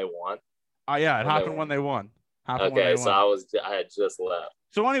happen when they won? Yeah, it happened when they won. Okay, so I had just left.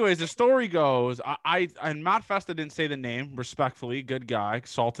 So anyways, the story goes, and Matt Festa didn't say the name, respectfully, good guy,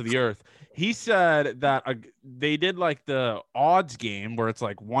 salt of the earth. He said that they did like the odds game where it's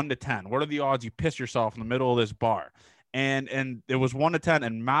like 1 to 10. What are the odds you piss yourself in the middle of this bar? And it was 1 to 10,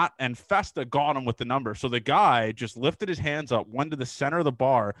 and Matt and Festa got him with the number. So the guy just lifted his hands up, went to the center of the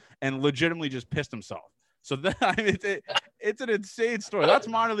bar, and legitimately just pissed himself. So that, I mean, it's an insane story. That's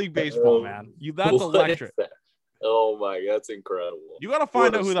minor league baseball, man. That's electric. Oh my God, that's incredible. You got to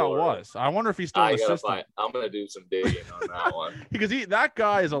find out who that was. I wonder if he's still in the system. I'm going to do some digging on that one. Because that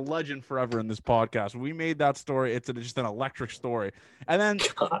guy is a legend forever in this podcast. We made that story. It's just an electric story. And then,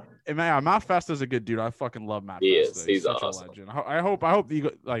 man, Matt Festa is a good dude. I fucking love Matt Festa. He's such awesome. a legend. I hope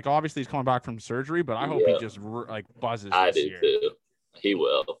like, obviously he's coming back from surgery, but I hope he just like buzzes I this do year. Too. He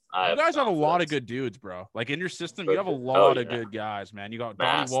will. You guys have a lot of good dudes, bro. Like in your system, you have a lot of good guys, man. You got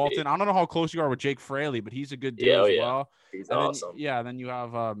Donnie Walton. I don't know how close you are with Jake Fraley, but he's a good dude as well. He's and awesome. Then you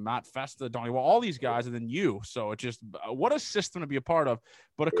have Matt Festa, Donnie Walton, all these guys, and then you. So it's just what a system to be a part of.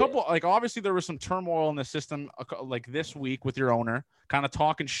 But a couple, like obviously there was some turmoil in the system, like this week with your owner, kind of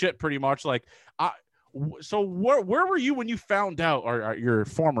talking shit pretty much. Like, so where were you when you found out, or your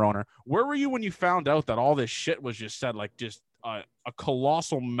former owner, where were you when you found out that all this shit was just said, like just a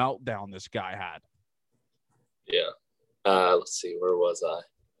colossal meltdown this guy had? Yeah. Let's see, where was I?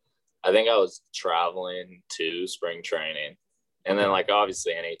 I think I was traveling to spring training. And then like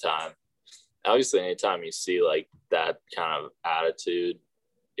obviously anytime you see like that kind of attitude,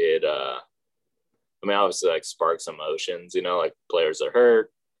 it I mean obviously like sparks emotions, you know, like players are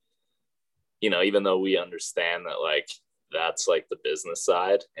hurt, you know, even though we understand that like that's like the business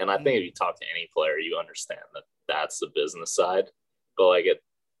side. And I think if you talk to any player, you understand that that's the business side. But like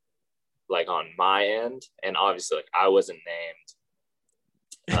like on my end, and obviously like I wasn't named,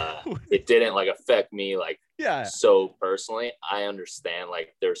 it didn't like affect me like so personally. I understand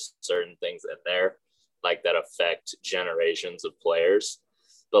like there's certain things in there like that affect generations of players,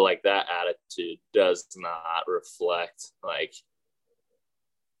 but like that attitude does not reflect like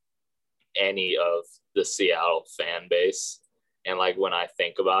any of the Seattle fan base. And like when I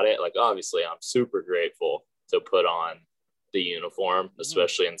think about it, like obviously I'm super grateful to put on the uniform,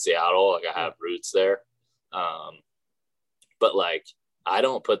 especially in Seattle. Like I have roots there. But like I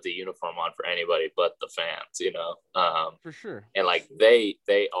don't put the uniform on for anybody but the fans, you know. For sure. And like they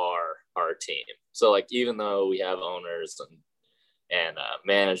are our team. So like even though we have owners and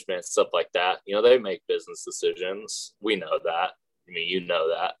management, stuff like that, you know, they make business decisions. We know that. I mean, you know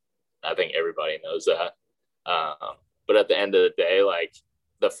that. I think everybody knows that. But at the end of the day, like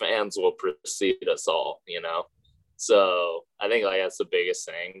the fans will precede us all, you know? So I think like that's the biggest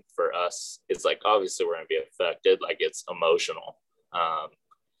thing for us. It's like, obviously we're going to be affected. Like it's emotional.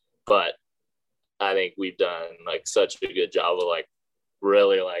 But I think we've done like such a good job of like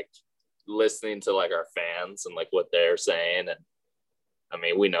really like listening to like our fans and like what they're saying. And I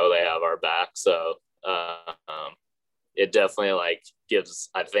mean, we know they have our back. So, it definitely like gives,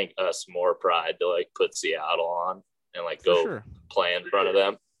 I think, us more pride to like put Seattle on and like go play in front of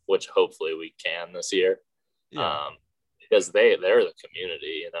them, which hopefully we can this year. Because they're the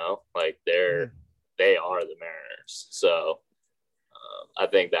community, you know, like they are the Mariners. So I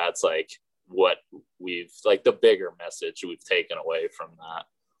think that's like what we've like the bigger message we've taken away from that.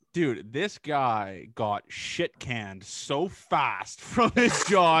 Dude, this guy got shit canned so fast from his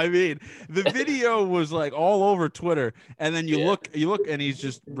jaw. I mean, the video was like all over Twitter, and then you look, and he's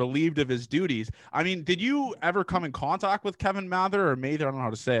just relieved of his duties. I mean, did you ever come in contact with Kevin Mather or Mather? I don't know how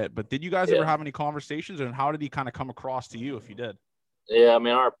to say it, but did you guys ever have any conversations, and how did he kind of come across to you if you did? Yeah, I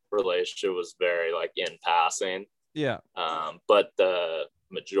mean, our relationship was very like in passing. Yeah. But the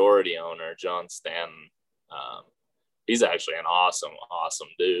majority owner, John Stanton, he's actually an awesome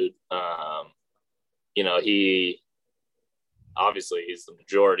dude. He obviously he's the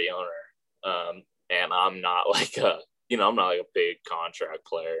majority owner. And I'm not like I'm not like a big contract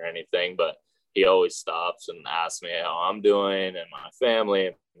player or anything, but he always stops and asks me how I'm doing and my family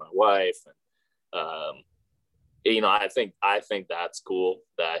and my wife. And, I think that's cool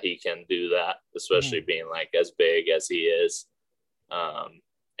that he can do that, especially being like as big as he is.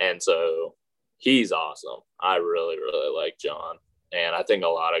 And so he's awesome. I really, really like John. And I think a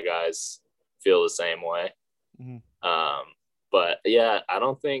lot of guys feel the same way. But yeah, I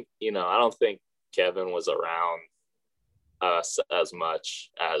don't think Kevin was around us as much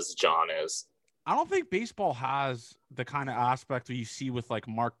as John is. I don't think baseball has the kind of aspect that you see with like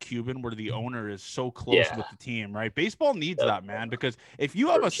Mark Cuban, where the owner is so close with the team, right? Baseball needs that, man, because if you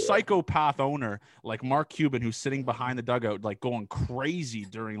have a psychopath owner like Mark Cuban who's sitting behind the dugout, like going crazy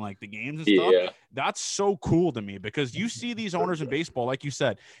during like the games and stuff, that's so cool to me, because you see these owners in baseball, like you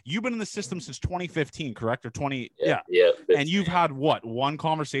said, you've been in the system since 2015, correct? Or 20, and you've had one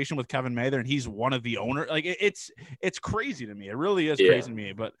conversation with Kevin Mather, and he's one of the owners. Like it's crazy to me. It really is crazy to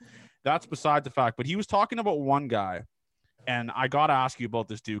me, but that's beside the fact. But he was talking about one guy, and I got to ask you about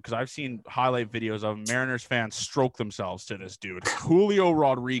this dude, because I've seen highlight videos of Mariners fans stroke themselves to this dude, Julio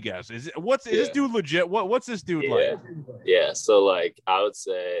Rodriguez. Is this dude legit? What's this dude like? Yeah. So like, I would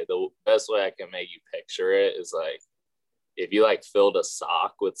say the best way I can make you picture it is like, if you like filled a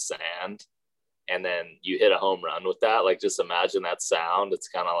sock with sand and then you hit a home run with that, like just imagine that sound. It's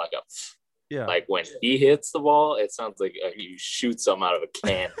kind of like like when he hits the ball, it sounds like you shoot something out of a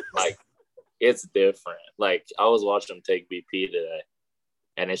cannon. Like it's different. Like I was watching him take BP today,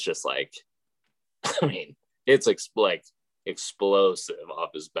 and it's just like, I mean, it's like explosive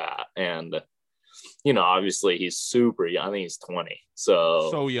off his bat. And obviously he's super young. I think he's 20.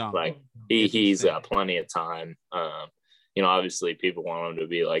 So young. Like he's got plenty of time. Obviously people want him to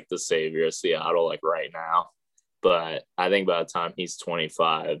be like the savior of Seattle, like right now. But I think by the time he's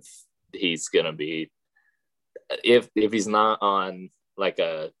 25, he's gonna be, if he's not on like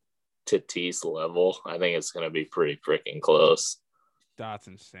a Tatis level, I think it's gonna be pretty freaking close. That's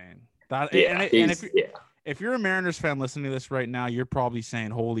insane. If you're a Mariners fan listening to this right now, you're probably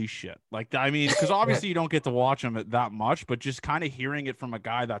saying, holy shit. Like, I mean, because obviously you don't get to watch him that much, but just kind of hearing it from a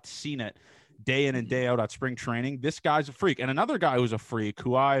guy that's seen it day in and day out at spring training, this guy's a freak. And another guy who's a freak,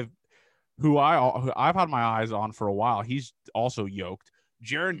 who I've had my eyes on for a while, he's also yoked,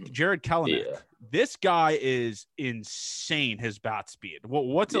 Jared Kelenic. Yeah. This guy is insane, his bat speed.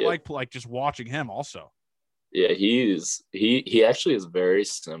 What's it like just watching him also? Yeah, he actually is very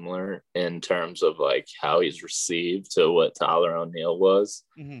similar in terms of like how he's received to what Tyler O'Neill was.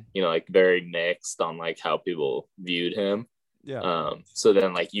 Like very mixed on like how people viewed him. So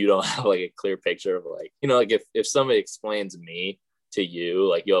then like you don't have like a clear picture of like, like if somebody explains me to you,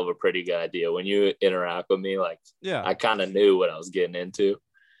 like you'll have a pretty good idea. When you interact with me, like I kind of knew what I was getting into.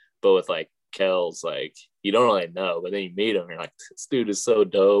 But with like Kel's, like you don't really know, but then you meet him, you're like, this dude is so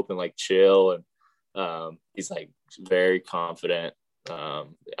dope and like chill, and he's like very confident. I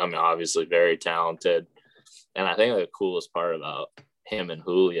mean, obviously very talented. And I think the coolest part about him and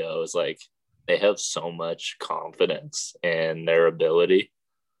Julio is like they have so much confidence in their ability.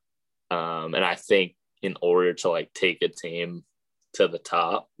 And I think in order to like take a team to the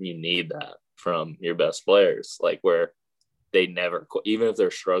top, you need that from your best players, like where they never, even if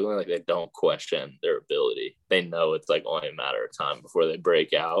they're struggling, like they don't question their ability. They know it's like only a matter of time before they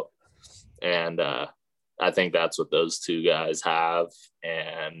break out. And I think that's what those two guys have.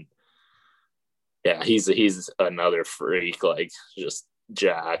 And yeah, he's another freak, like just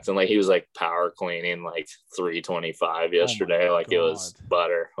jacked. And like he was like power cleaning like 325 yesterday. It was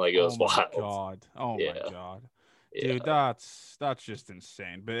butter. Like it was wild. My God. Dude, that's just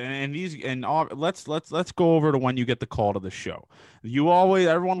insane. But let's go over to when you get the call to the show.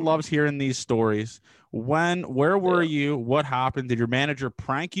 Everyone loves hearing these stories. Where were you? What happened? Did your manager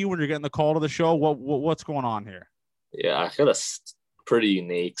prank you when you're getting the call to the show? What's going on here? Yeah, I got a pretty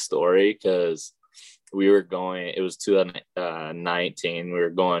unique story because it was 2019. We were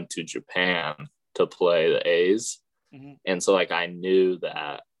going to Japan to play the A's. And so like I knew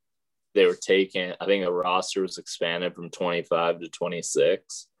that they were taking, I think the roster was expanded from 25 to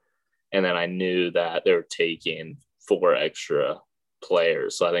 26. And then I knew that they were taking 4 extra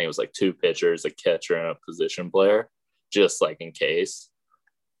players. So I think it was like 2 pitchers, a catcher, and a position player, just like in case.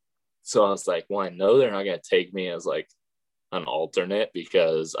 So I was like, well, I know they're not going to take me as like an alternate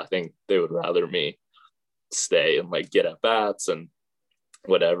because I think they would rather me stay and like get at bats and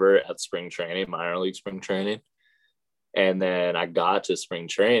whatever at spring training, minor league spring training. And then I got to spring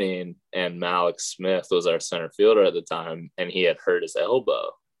training, and Malik Smith was our center fielder at the time, and he had hurt his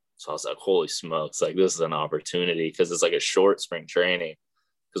elbow. So I was like, holy smokes, like this is an opportunity, because it's like a short spring training,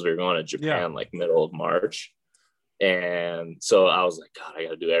 because we were going to Japan like middle of March. And so I was like, God, I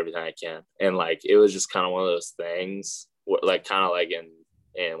got to do everything I can. And like, it was just kind of one of those things where, like, kind of like in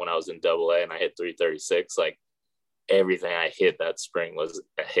when I was in AA and I hit 336, like everything I hit that spring was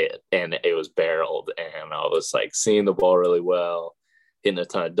a hit, and it was barreled. And I was like seeing the ball really well, hitting a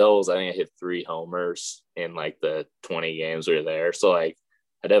ton of doubles. I think I hit 3 homers in like the 20 games we were there. So like,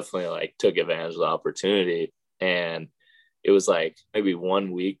 I definitely like took advantage of the opportunity. And it was like maybe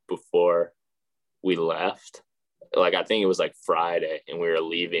 1 week before we left. Like, I think it was like Friday, and we were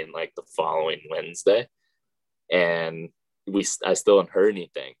leaving like the following Wednesday, and I still hadn't heard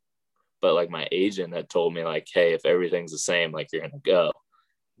anything, but like my agent had told me like, hey, if everything's the same, like you're going to go.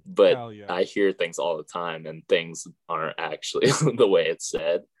 But yeah. I hear things all the time, and things aren't actually the way it's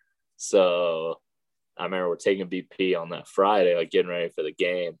said. So I remember we're taking BP on that Friday, like getting ready for the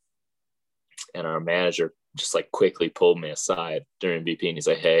game. And our manager just like quickly pulled me aside during BP, and he's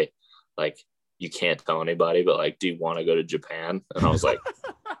like, hey, like, you can't tell anybody, but like, do you want to go to Japan? And I was like,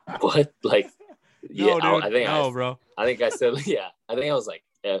 what? Like, yeah, no, dude. Bro. I think I said, yeah, I think I was like,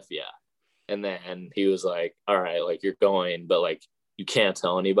 F yeah. And then he was like, all right, like you're going, but like, you can't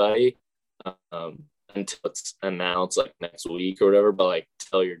tell anybody until it's announced like next week or whatever, but like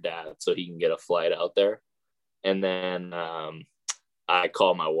tell your dad so he can get a flight out there. And then I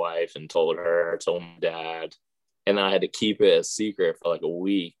called my wife and told my dad, and then I had to keep it a secret for like a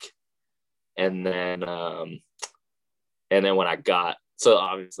week. And then when I got, so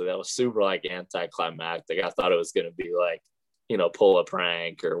obviously that was super like anticlimactic. I thought it was going to be like, you know, pull a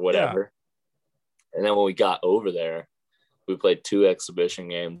prank or whatever. Yeah. And then when we got over there, we played 2 exhibition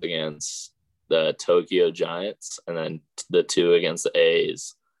games against the Tokyo Giants, and then the 2 against the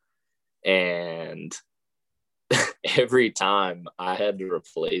A's. And every time I had to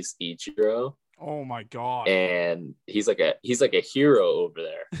replace Ichiro. Oh my God. And he's like a hero over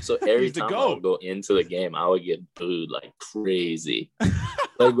there. So every time I would go into the game, I would get booed like crazy.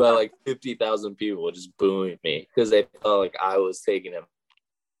 Like by like 50,000 people just booing me because they felt like I was taking him.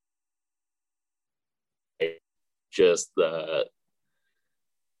 Just the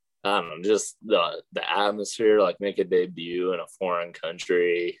atmosphere, like make a debut in a foreign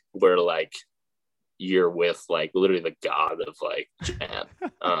country where like you're with like literally the god of like Japan.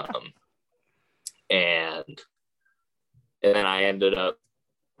 And then I ended up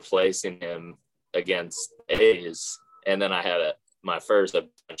placing him against A's, and then I had my first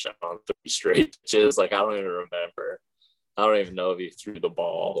bunch on 3 straight pitches. Like I don't even remember. I don't even know if he threw the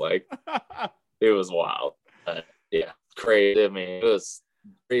ball. Like it was wild. But yeah, crazy. I mean, it was a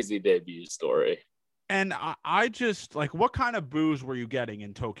crazy debut story. And I just like, what kind of boos were you getting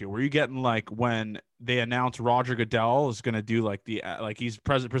in Tokyo? Were you getting like when they announced Roger Goodell is going to do like the like he's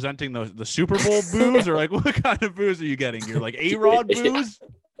presenting the Super Bowl boos, or like what kind of boos are you getting? You're like A-Rod boos?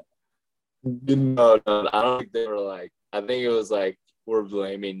 No, I don't think they were like. I think it was like, we're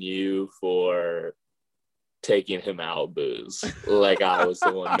blaming you for taking him out boos. Like I was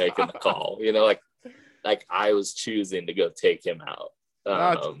the one making the call, you know, like I was choosing to go take him out.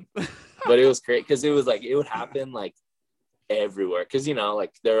 But it was great because it was like it would happen like everywhere, because you know,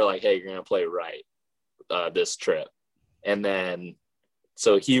 like they were like, hey, you're gonna play right this trip, and then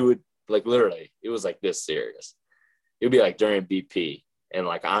so he would like literally it was like this serious. It would be like during BP, and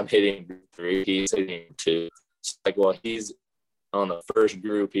like I'm hitting 3, he's hitting 2. So like while he's on the first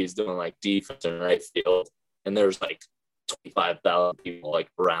group, he's doing like defense and right field, and there's like 25,000 people like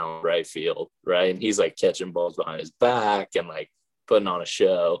around right field, right, and he's like catching balls behind his back and like putting on a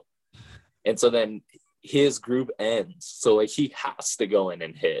show. And so then his group ends, so like he has to go in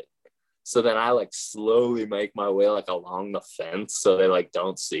and hit. So then I like slowly make my way like along the fence so they like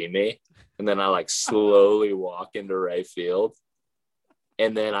don't see me, and then I like slowly walk into right field,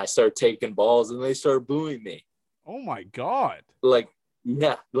 and then I start taking balls and they start booing me. Oh my God. Like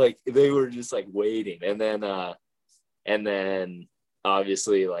yeah, like they were just like waiting. And then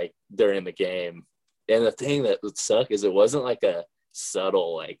obviously like during the game, and the thing that would suck is it wasn't like a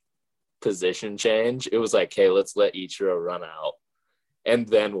subtle like position change. It was like, hey, let's let Ichiro run out, and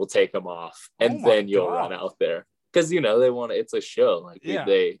then we'll take him off, and then you'll run out there, because you know they want it's a show. Like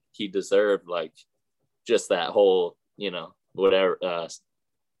he deserved like just that whole, you know, whatever,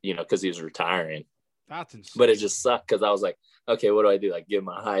 you know, because he was retiring. That's insane. But it just sucked because I was like, okay, what do I do? Like give him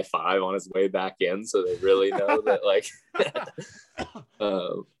a high five on his way back in so they really know that like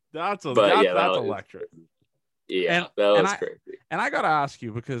that's electric. Yeah, that was crazy. And I gotta ask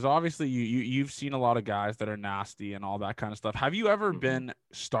you, because obviously you've seen a lot of guys that are nasty and all that kind of stuff. Have you ever been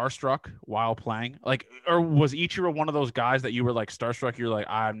starstruck while playing? Like, or was Ichiro one of those guys that you were like starstruck? You're like,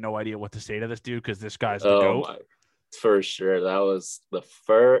 I have no idea what to say to this dude because this guy's the GOAT. For sure. That was the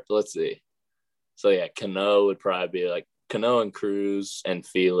first. Let's see. So yeah, Cano would probably be like Cano and Cruz and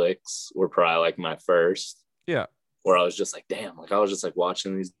Felix were probably like my first. Yeah. Where I was just like, damn, like I was just like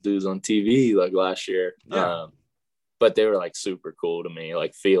watching these dudes on TV like last year. Yeah. But they were like super cool to me.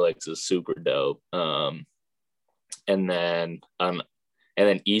 Like Felix is super dope. And then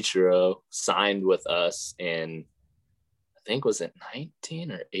Ichiro signed with us in, I think, was it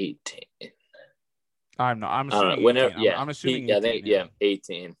 19 or 18? I'm assuming whenever. I'm assuming. 18,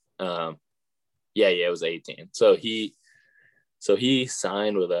 18. It was 18. So he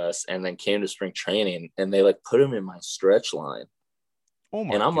signed with us and then came to spring training, and they like put him in my stretch line. Oh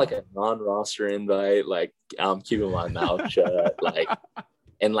my! And I'm God. like a non-roster invite. Like I'm keeping my mouth shut. Like,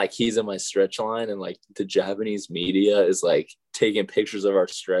 and like he's in my stretch line, and like the Japanese media is like taking pictures of our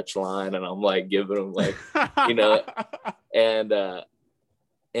stretch line, and I'm like giving them like,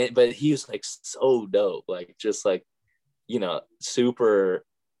 but he was like so dope. Like just like, super.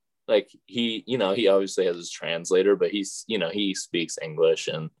 Like he obviously has his translator, but he's, he speaks English,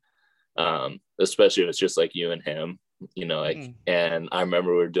 and especially if it's just like you and him, and I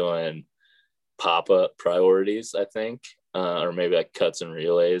remember we were doing pop-up priorities, I think, or maybe like cuts and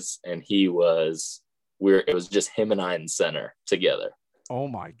relays, and it was just him and I in center together. Oh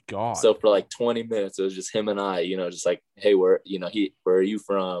my God. So for like 20 minutes, it was just him and I, just like, hey, where are you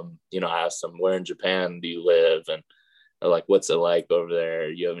from? I asked him, where in Japan do you live? And like, what's it like over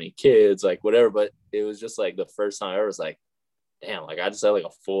there? You have any kids? Like, whatever. But it was just like the first time I ever was like, damn, like I just had like a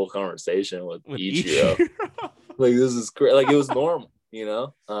full conversation with Ichiro. Like, this is great. Like, it was normal,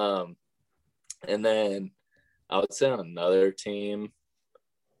 and then I would say on another team,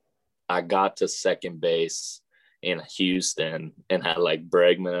 I got to second base in Houston and had like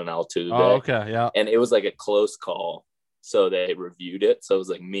Bregman and Altuve. Oh, okay, yeah. And it was like a close call. So they reviewed it. So it was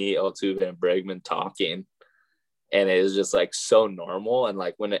like me, Altuve, and Bregman talking. And it was just like so normal. And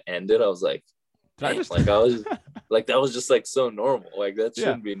like when it ended, I was like, I was like, that was just like so normal. Like that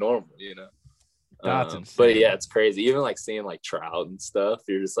shouldn't be normal, That's insane. But yeah, it's crazy. Even like seeing like Trout and stuff,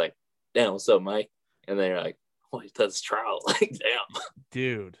 you're just like, damn, what's up, Mike? And then you're like, wait, that's Trout. Like, damn.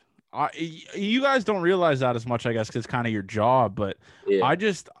 Dude, you guys don't realize that as much, I guess, because it's kind of your job. But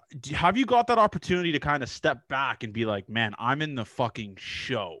have you got that opportunity to kind of step back and be like, man, I'm in the fucking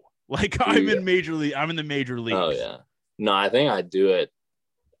show. Like I'm in the major leagues. Oh yeah. No, I think I do it.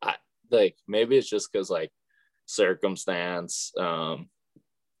 Like maybe it's just because like circumstance, or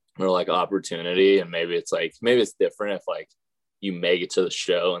like opportunity, and maybe it's different if like you make it to the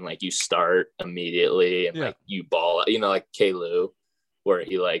show and like you start immediately and like you ball, like K-Lou, where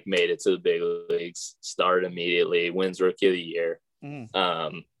he like made it to the big leagues, started immediately, wins Rookie of the Year.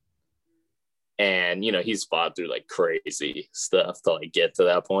 And, he's fought through like crazy stuff to like get to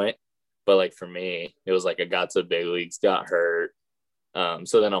that point. But like for me, it was like I got to the big leagues, got hurt.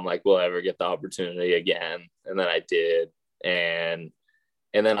 So then I'm like, will I ever get the opportunity again? And then I did. And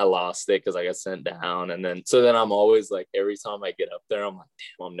then I lost it because I got sent down. And then I'm always like, every time I get up there, I'm like,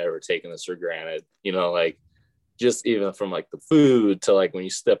 damn, I'm never taking this for granted. Like just even from like the food to like when you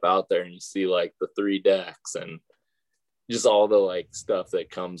step out there and you see like the 3 decks and just all the like stuff that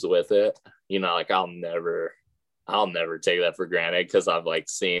comes with it, like I'll never take that for granted because I've like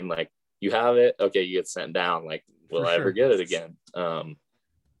seen like you have it, okay, you get sent down, like will I ever get it again?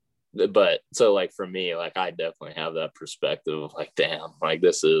 But so like for me, like I definitely have that perspective of like, damn, like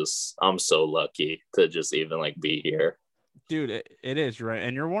I'm so lucky to just even like be here. Dude, it is, right?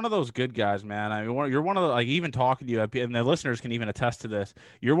 And you're one of those good guys, man. I mean, you're one of the, like, even talking to you, and the listeners can even attest to this.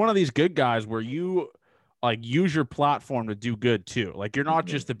 You're one of these good guys where you like use your platform to do good too. Like you're not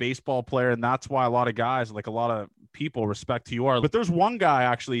just a baseball player, and that's why a lot of guys, like a lot of people, respect who you are. But there's one guy,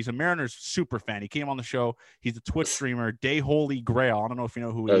 actually, he's a Mariners super fan. He came on the show. He's a Twitch streamer, Day Holy Grail. I don't know if you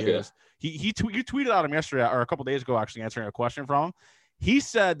know who he is. You tweeted at him yesterday or a couple days ago, actually, answering a question from him. He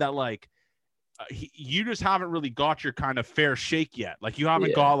said that like you just haven't really got your kind of fair shake yet. Like you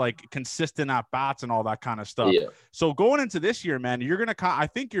haven't got like consistent at bats and all that kind of stuff. So going into this year, man, you're going to, I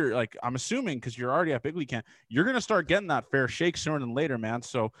think you're like, I'm assuming, cause you're already at big league camp, you're going to start getting that fair shake sooner than later, man.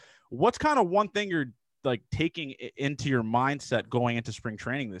 So what's kind of one thing you're like taking into your mindset going into spring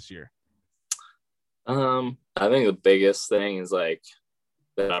training this year? I think the biggest thing is like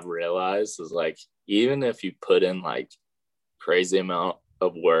that I've realized is like, even if you put in like crazy amount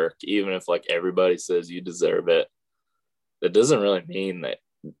of work, even if like everybody says you deserve it, that doesn't really mean that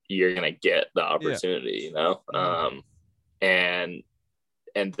you're going to get the opportunity, you know? And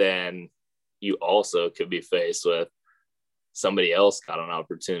then you also could be faced with somebody else got an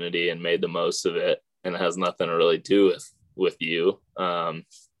opportunity and made the most of it, and it has nothing to really do with you.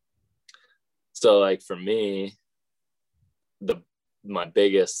 So like for me, my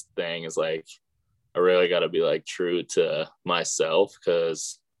biggest thing is like, I really got to be like true to myself,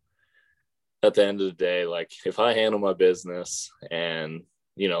 because at the end of the day, like if I handle my business and,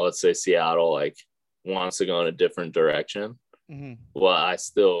 you know, let's say Seattle like wants to go in a different direction, well,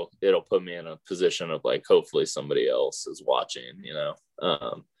 it'll put me in a position of like, hopefully somebody else is watching, you know?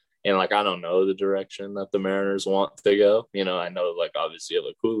 And like, I don't know the direction that the Mariners want to go. You know, I know like obviously you have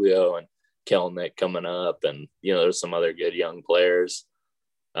like Julio and Kelnick coming up, and, you know, there's some other good young players.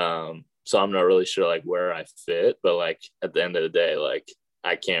 So I'm not really sure like where I fit, but like at the end of the day, like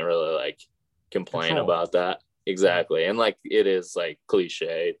I can't really like complain about that. Exactly. And like, it is like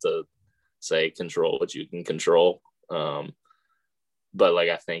cliche to say control what you can control. But like,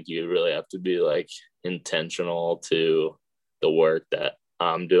 I think you really have to be like intentional to the work that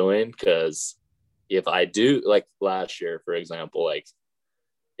I'm doing. Cause if I do, like last year, for example, like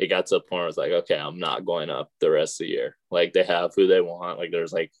it got to a point where it's like, okay, I'm not going up the rest of the year. Like they have who they want. Like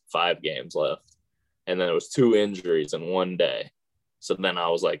there's like 5 games left. And then there was 2 injuries in one day. So then I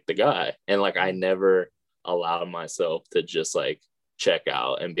was like the guy. And like, I never allowed myself to just like check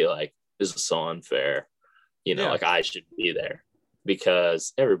out and be like, this is so unfair. You know, like I should be there,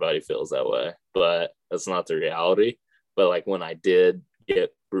 because everybody feels that way, but that's not the reality. But like when I did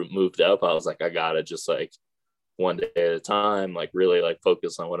get moved up, I was like, I gotta just like one day at a time, like really like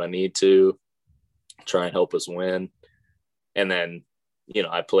focus on what I need to try and help us win. And then, you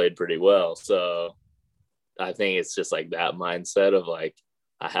know, I played pretty well. So I think it's just like that mindset of like,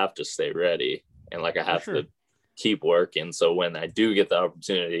 I have to stay ready, and like I have to keep working. So when I do get the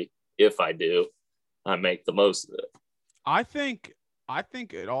opportunity, if I do, I make the most of it. I think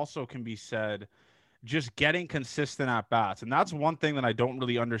it also can be said, just getting consistent at bats. And that's one thing that I don't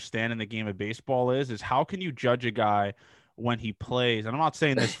really understand in the game of baseball is how can you judge a guy when he plays? And I'm not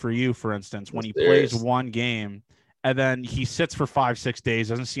saying this for you, for instance, when he plays one game and then he sits for 5-6 days,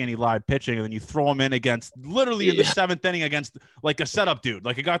 doesn't see any live pitching, and then you throw him in against literally in the 7th inning against like a setup dude,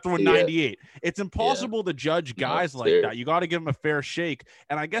 like a guy throwing 98. It's impossible to judge guys like that. You got to give him a fair shake.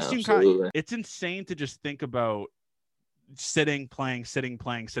 And I guess you kind of, it's insane to just think about sitting, playing.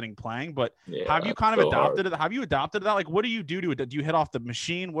 But have you kind of adopted it? Have you adopted that? Like, what do you do to it? Do you hit off the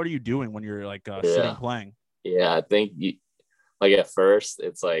machine? What are you doing when you're like sitting, playing? Yeah, I think like at first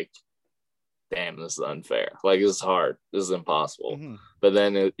it's like, damn, this is unfair. Like, this is hard. This is impossible. But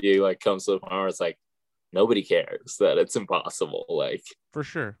then you like comes to the point where it's like, nobody cares that it's impossible. Like, for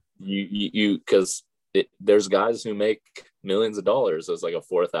sure. Because there's guys who make millions of dollars as like a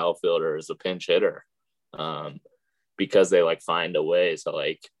 4th outfielder, as a pinch hitter, because they like find a way to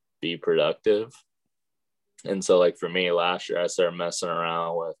like be productive. And so like for me last year, I started messing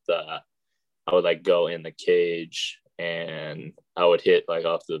around with, I would like go in the cage and I would hit like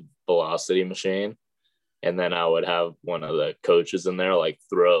off the velocity machine. And then I would have one of the coaches in there like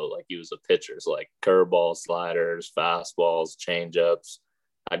throw, like he was a pitcher. So like curveballs, sliders, fastballs, changeups.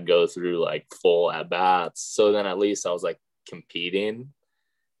 I'd go through like full at bats. So then at least I was like competing.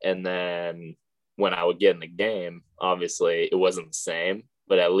 And then when I would get in the game, obviously it wasn't the same,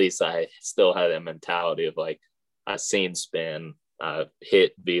 but at least I still had that mentality of like, I seen spin,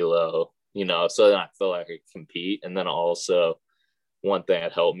 hit velo, you know, so then I felt like I could compete. And then also one thing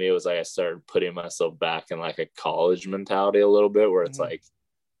that helped me was like, I started putting myself back in like a college mentality a little bit, where it's like,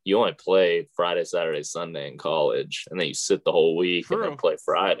 you only play Friday, Saturday, Sunday in college, and then you sit the whole week and then play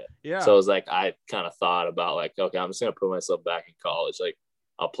Friday. So it was like, I kind of thought about like, okay, I'm just going to put myself back in college. Like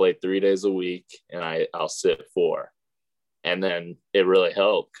I'll play 3 days a week and I'll sit 4. And then it really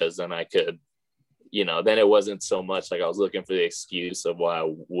helped, because then I could, you know, then it wasn't so much like I was looking for the excuse of why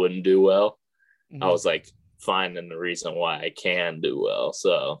I wouldn't do well. I was like finding the reason why I can do well.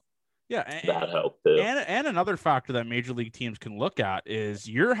 So that helped too. And another factor that major league teams can look at is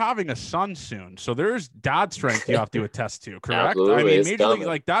you're having a son soon. So there's dad strength you have to attest to, correct? Absolutely. I mean, major league,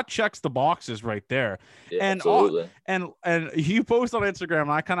 like that checks the boxes right there. Yeah, and you post on Instagram,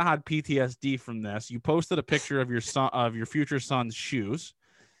 and I kind of had PTSD from this. You posted a picture of your son, of your future son's shoes.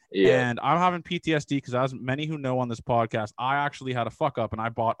 And I'm having PTSD because, as many who know on this podcast, I actually had a fuck up and I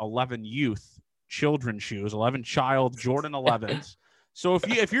bought 11 children shoes, 11 child Jordan 11s. So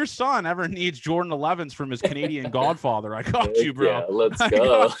if your son ever needs Jordan 11s from his Canadian godfather, I got you, bro. Yeah, let's I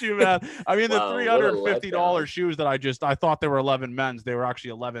go. got you, man. I mean, Wow, the $350 shoes that I thought they were 11 men's, they were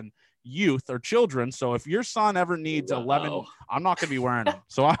actually 11 youth or children. So if your son ever needs 11, I'm not gonna be wearing them.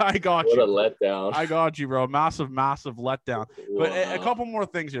 So I got what you. What a letdown. I got you, bro. Massive letdown. Wow. But a couple more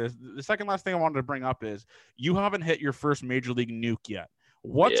things here. The second last thing I wanted to bring up is you haven't hit your first major league nuke yet.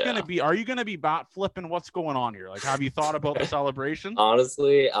 What's going to be, are you going to be bat flipping? What's going on here? Like, have you thought about the celebration?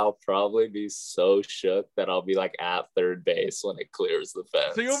 Honestly, I'll probably be so shook that I'll be like at third base when it clears the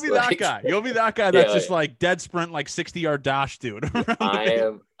fence. So you'll be that guy. You'll be that guy that's just like dead sprint, like 60-yard dash, dude.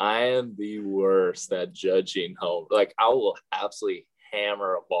 I am the worst at judging home. Like, I will absolutely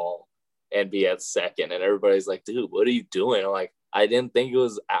hammer a ball and be at second. And everybody's like, dude, what are you doing? I'm like, I didn't think it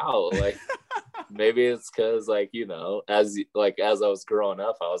was out. Like, maybe it's because, like, you know, as I was growing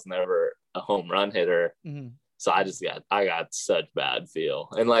up, I was never a home run hitter. Mm-hmm. So I got such bad feel.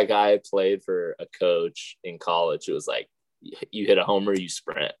 And like, I played for a coach in college who was like, you hit a homer, you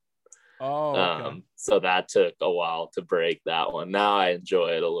sprint. Oh, okay. So that took a while to break that one. Now I enjoy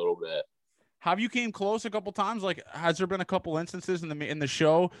it a little bit. Have you came close a couple times? Like, has there been a couple instances in the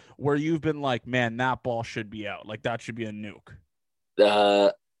show where you've been like, man, that ball should be out. Like, that should be a nuke.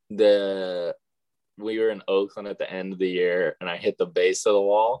 We were in Oakland at the end of the year, and I hit the base of the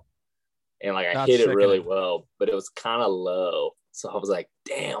wall, and like I hit it really well, but it was kind of low. So I was like,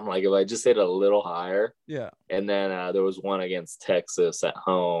 damn, like if I just hit a little higher. Yeah. And then there was one against Texas at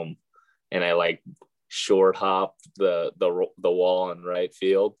home, and I like short hopped the wall in right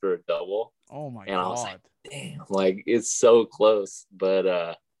field for a double. Oh my God. I was like, damn, like it's so close.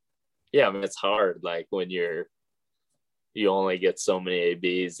 But yeah, I mean, it's hard like when you only get so many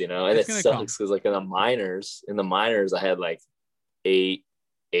ABs, you know, and it sucks because like in the minors I had like 8,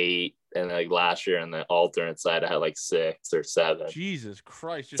 and like last year on the alternate side I had like 6 or 7. Jesus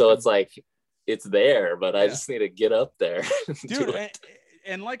Christ. So it's like it's there, but I just need to get up there. Dude,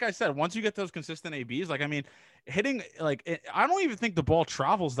 and like I said, once you get those consistent ABs, like, I mean, hitting, like, I don't even think the ball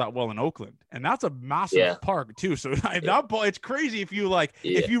travels that well in Oakland, and that's a massive park too. So that ball, it's crazy if you like,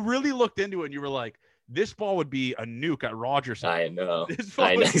 if you really looked into it and you were like, this ball would be a nuke at Rogers. I know.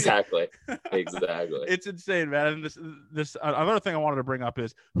 Exactly. Exactly. It's insane, man. And this another thing I wanted to bring up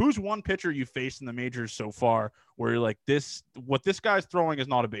is, who's one pitcher you faced in the majors so far where you're like, what this guy's throwing is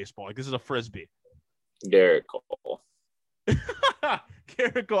not a baseball. Like, this is a frisbee. Gerrit Cole.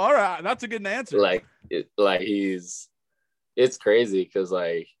 Gerrit Cole. All right, that's a good answer. It's crazy because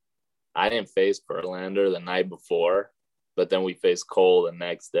like I didn't face Verlander the night before, but then we faced Cole the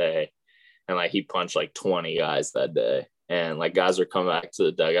next day. And like he punched like 20 guys that day, and like guys were coming back to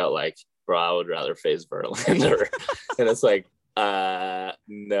the dugout like, bro, I would rather face Verlander. And it's like, no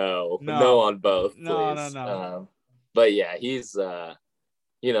on both, please. No. But yeah, he's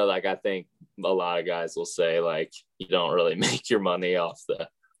you know, like I think a lot of guys will say like, you don't really make your money off the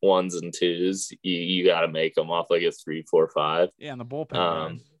 1s and 2s. You got to make them off like a 3, 4, 5. Yeah, and the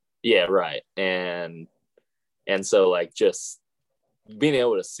bullpen. Yeah, right. And so like just being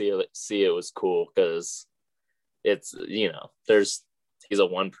able to see it was cool because it's, you know, he's a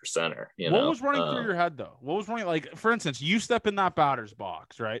 1%er, you know. What was running through your head though? What was running, like, for instance, you step in that batter's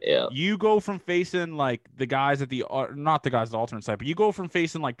box, right? Yeah. You go from facing like the guys at not the guys at the alternate side, but you go from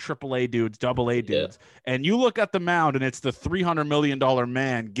facing like AAA dudes, AA dudes, and you look at the mound and it's the $300 million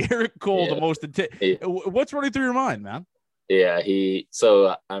man, Gerrit Cole, the most. What's running through your mind, man? Yeah,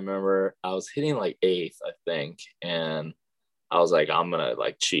 so I remember I was hitting like 8th, I think, and I was like, I'm gonna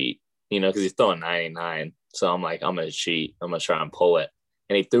like cheat, you know, because he's throwing 99. So I'm like, I'm gonna cheat. I'm gonna try and pull it.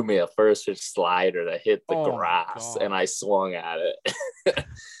 And he threw me a first pitch slider that hit the grass, and I swung at it.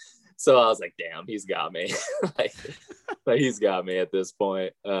 So I was like, damn, he's got me. like he's got me at this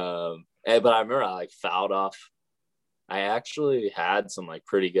point. But I remember I like fouled off. I actually had some like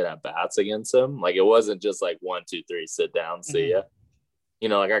pretty good at bats against him. Like it wasn't just like 1, 2, 3, sit down, see ya. You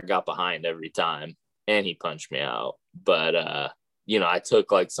know, like I got behind every time, and he punched me out. But you know, I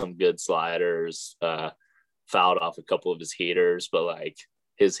took like some good sliders, fouled off a couple of his heaters, but like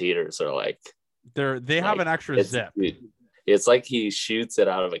his heaters are like they have an extra zip. It's like he shoots it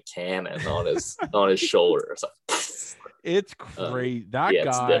out of a cannon on his shoulder. It's crazy.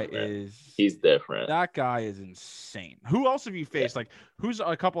 He's different. That guy is insane. Who else have you faced? Like, who's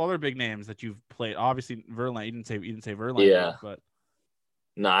a couple other big names that you've played? Obviously Verlander. You didn't say Verlander. Yeah, but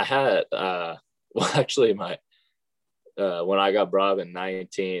no, I had well, actually my when I got brought up in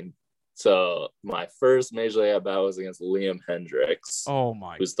 19. So my first major league at bat was against Liam Hendricks. Oh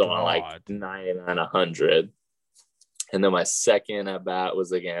my! Who's throwing like 99, 100. And then my second at bat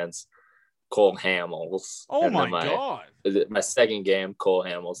was against Cole Hamels. Oh my God. My second game, Cole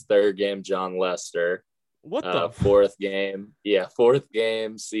Hamels. Third game, John Lester. What the fourth game,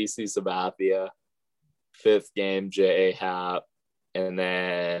 CC Sabathia. Fifth game, J.A. Happ. And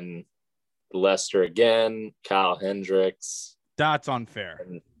then Lester again, Kyle Hendricks. That's unfair.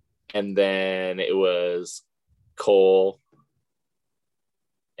 And then it was Cole.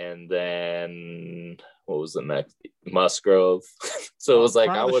 And then what was the next? Musgrove. So it was like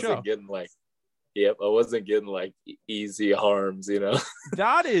I wasn't getting like, I wasn't getting like easy arms, you know.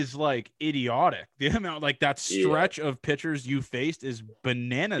 That is like idiotic. The amount, like that stretch of pitchers you faced is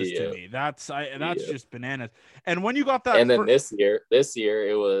bananas to me. That's just bananas. And when you got that, and then this year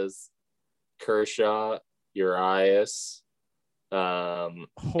it was Kershaw, Urias, and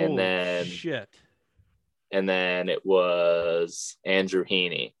then shit. And then it was Andrew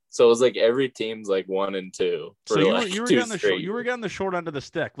Heaney. So it was like every team's like 1 and 2. So you were getting the short end of the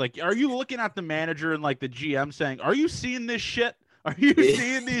stick. Like, are you looking at the manager and like the GM saying, "Are you seeing this shit? Are you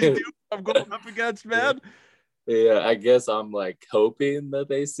seeing these dudes I'm going up against, man?" Yeah, I guess I'm like hoping that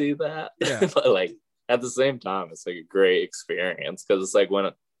they see that. Yeah. But like at the same time, it's like a great experience because it's like when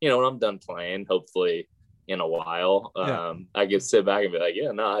I'm done playing, hopefully in a while, I can sit back and be like,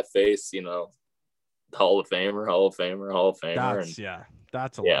 I face Hall of Famer.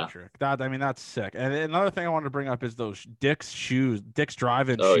 That's electric. That's sick. And another thing I wanted to bring up is those Dick's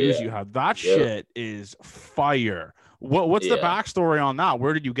drive-in shoes you have. That shit is fire. What's the backstory on that?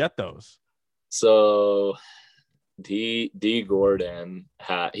 Where did you get those? So D Gordon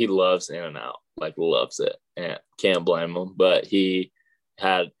he loves In-N-Out, like loves it, and can't blame him. But he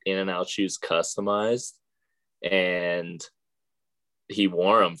had In-N-Out shoes customized, and he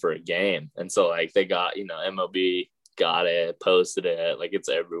wore them for a game. And so like they got, MLB got it, posted it, like it's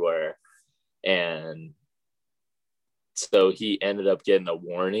everywhere. And so he ended up getting a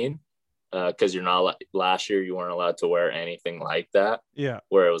warning because last year you weren't allowed to wear anything like that. Yeah.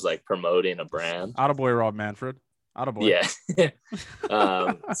 Where it was like promoting a brand. Attaboy, Rob Manfred. Attaboy. Yeah.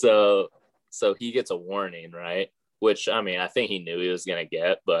 So he gets a warning, right? Which, I think he knew he was going to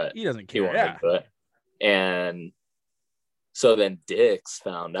get, but he doesn't care. To do it. And so then Dick's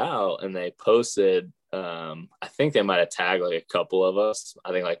found out and they posted, I think they might have tagged like a couple of us.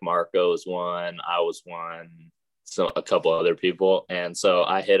 I think like Marco was one, I was one, so a couple other people. And so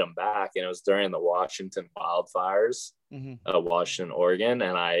I hit him back, and it was during the Washington wildfires, Washington, Oregon.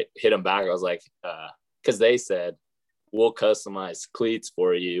 And I hit him back. I was like, because they said, we'll customize cleats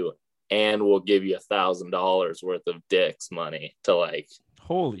for you and we'll give you $1,000 worth of Dick's money to like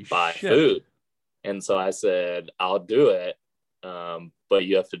buy food. And so I said, I'll do it. But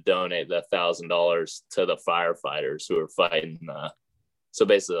you have to donate the $1,000 to the firefighters who are fighting. So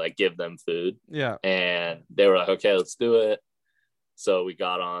basically like give them food. Yeah. And they were like, okay, let's do it. So we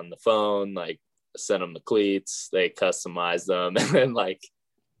got on the phone, like sent them the cleats, they customized them. And then like,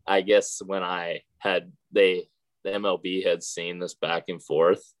 I guess when the MLB had seen this back and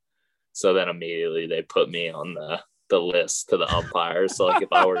forth. So then immediately they put me on the list to the umpires. So like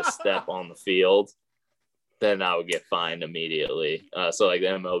if I were to step on the field, then I would get fined immediately. So like the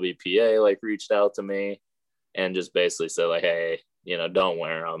MLBPA like reached out to me and just basically said like, hey, don't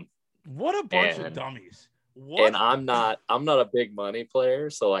wear them. What a bunch of dummies. And I'm not a big money player.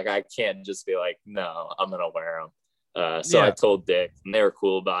 So like, I can't just be like, no, I'm going to wear them. So I told Dick and they were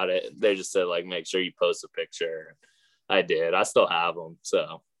cool about it. They just said like, make sure you post a picture. I did. I still have them.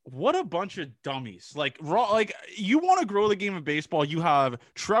 So. What a bunch of dummies. Like you want to grow the game of baseball. You have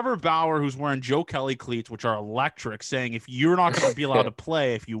Trevor Bauer, who's wearing Joe Kelly cleats, which are electric, saying if you're not going to be allowed to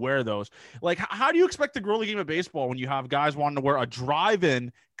play if you wear those. Like, how do you expect to grow the game of baseball when you have guys wanting to wear a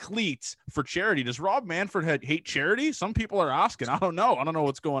drive-in cleats for charity? Does Rob Manfred hate charity? Some people are asking. I don't know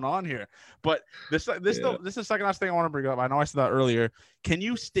what's going on here. But this is the second last thing I want to bring up. I know I said that earlier. Can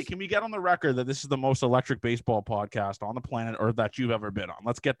we get on the record that this is the most electric baseball podcast on the planet or that you've ever been on?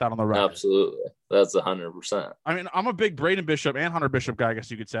 Let's get that on the record. Absolutely. That's 100%. I mean, I'm a big Braden Bishop and Hunter Bishop guy, I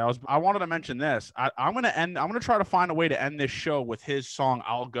guess you could say. I wanted to mention this. I'm going to try to find a way to end this show with his song,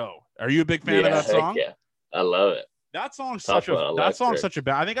 I'll Go. Are you a big fan of that song? Yeah. I love it. That song's such a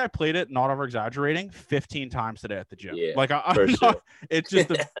bad. I think I played it, not over exaggerating, 15 times today at the gym. Yeah, like it's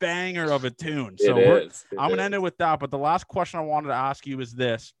just a banger of a tune. So I'm gonna end it with that. But the last question I wanted to ask you is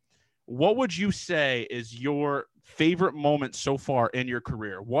this: what would you say is your favorite moment so far in your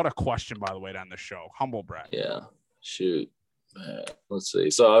career? What a question, by the way, to end the show. Humble brag. Yeah. Shoot. Let's see.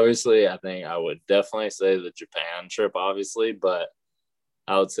 So obviously, I think I would definitely say the Japan trip, obviously, but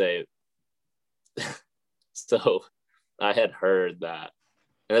I would say so. I had heard that,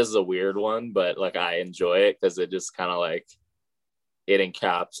 and this is a weird one, but like I enjoy it because it just kind of like it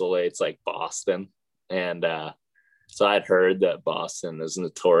encapsulates like Boston. And so I'd heard that Boston is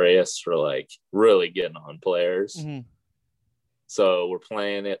notorious for like really getting on players. Mm-hmm. So we're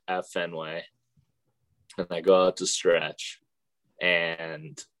playing it at Fenway, and I go out to stretch,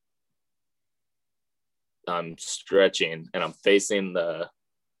 and I'm stretching, and I'm facing the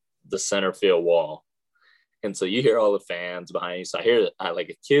center field wall. And so you hear all the fans behind you. So I hear like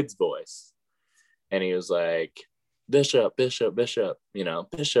a kid's voice, and he was like, Bishop, Bishop, Bishop, you know,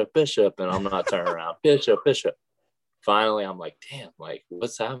 Bishop, Bishop. And I'm not turning around, Bishop, Bishop. Finally, I'm like, damn, like,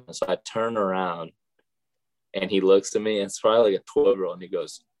 what's happening? So I turn around, and he looks at me, and it's probably like a 12-year-old, and he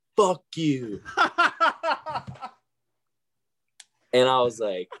goes, fuck you. And I was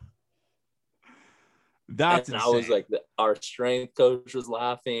like, that's insane. I was like, our strength coach was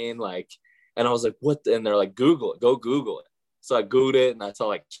laughing, like, and I was like, what? And they're like, Google it, go Google it. So I Googled it, and I saw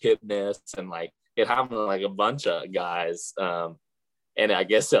like kidness, and like it happened to like a bunch of guys. And I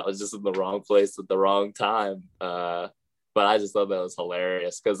guess I was just in the wrong place at the wrong time. But I just thought that was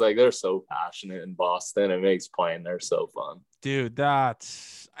hilarious because like they're so passionate in Boston. It makes playing there so fun. Dude,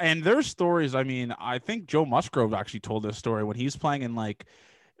 and there's stories. I mean, I think Joe Musgrove actually told this story when he's playing in like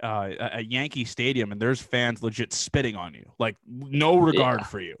a Yankee Stadium, and there's fans legit spitting on you, like no regard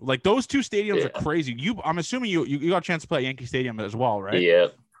for you. Like those two stadiums are crazy. I'm assuming you got a chance to play at Yankee Stadium as well, right? Yeah,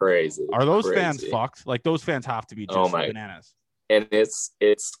 crazy. Are those fans fucked? Like those fans have to be just bananas. And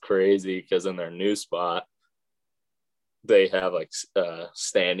it's crazy because in their new spot, they have like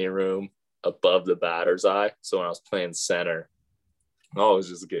standing room above the batter's eye. So when I was playing center, I was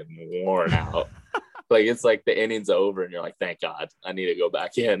just getting worn out. Like it's like the inning's over and you're like, thank God, I need to go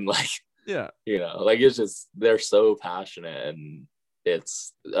back in. Like, yeah, you know, like it's just, they're so passionate, and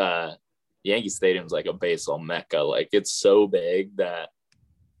it's Yankee Stadium's like a baseball mecca. Like it's so big that,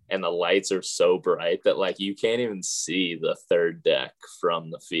 and the lights are so bright that like you can't even see the third deck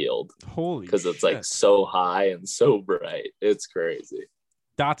from the field. Holy because it's like so high and so bright. It's crazy.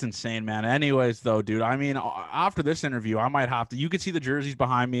 That's insane, man. Anyways, though, dude, I mean, after this interview, I might have to, you can see the jerseys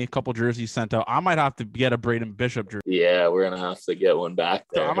behind me, a couple jerseys sent out. I might have to get a Braden Bishop jersey. Yeah, we're going to have to get one back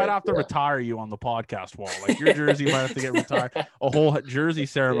there. So I might have to retire you on the podcast wall. Like your jersey might have to get retired, a whole jersey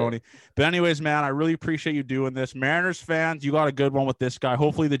ceremony. Yeah. But anyways, man, I really appreciate you doing this. Mariners fans, you got a good one with this guy.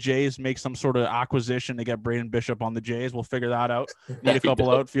 Hopefully the Jays make some sort of acquisition to get Braden Bishop on the Jays. We'll figure that out. Need a couple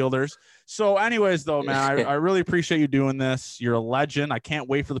outfielders. So anyways, though, man, I really appreciate you doing this. You're a legend. I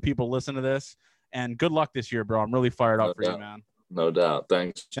can't wait for the people to listen to this, and good luck this year, bro. I'm really fired up for you, man. No doubt.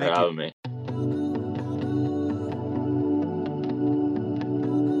 Thanks for having me.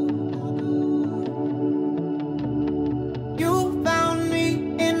 You found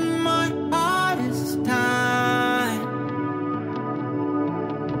me in my hardest time.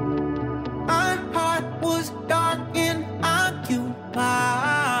 My heart was dark and occupied.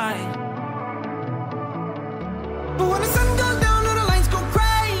 But when the sun goes down and the lights go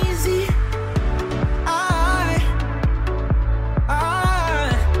crazy,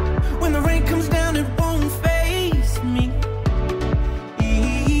 when the rain comes down, it won't face me.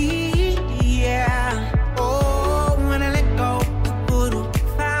 Yeah. Oh, when I let go, you could have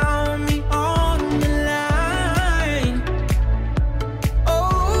found me on the line.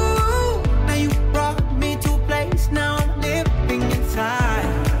 Oh, now you brought me to a place, now I'm living inside.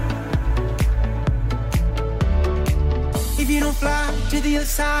 If you don't fly to the other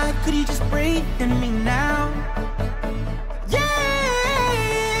side, could you just breathe in me now?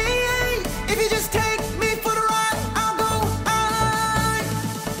 If you just take me for the ride, I'll go.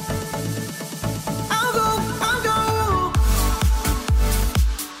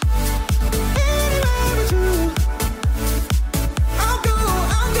 Anywhere with you. I'll go,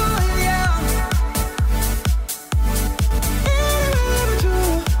 yeah. Anywhere with you.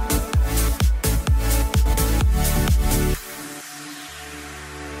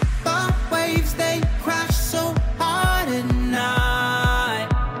 The waves, they crash so hard at night.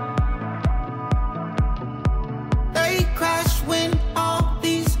 They crash when all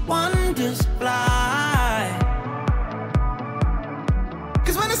these wonders fly.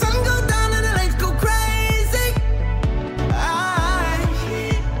 'Cause when the sun goes down and the lights go crazy,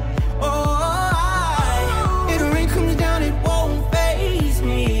 if the rain comes down, it won't faze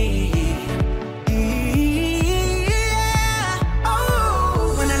me. Yeah.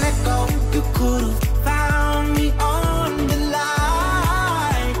 Oh, when I let go, you could have found me on the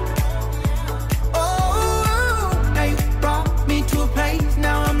line. Oh, now you brought me to a place,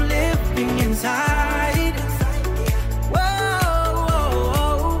 now I'm living inside.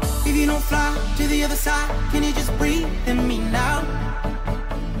 Whoa, if you don't fly to the other side, can you just breathe in me now?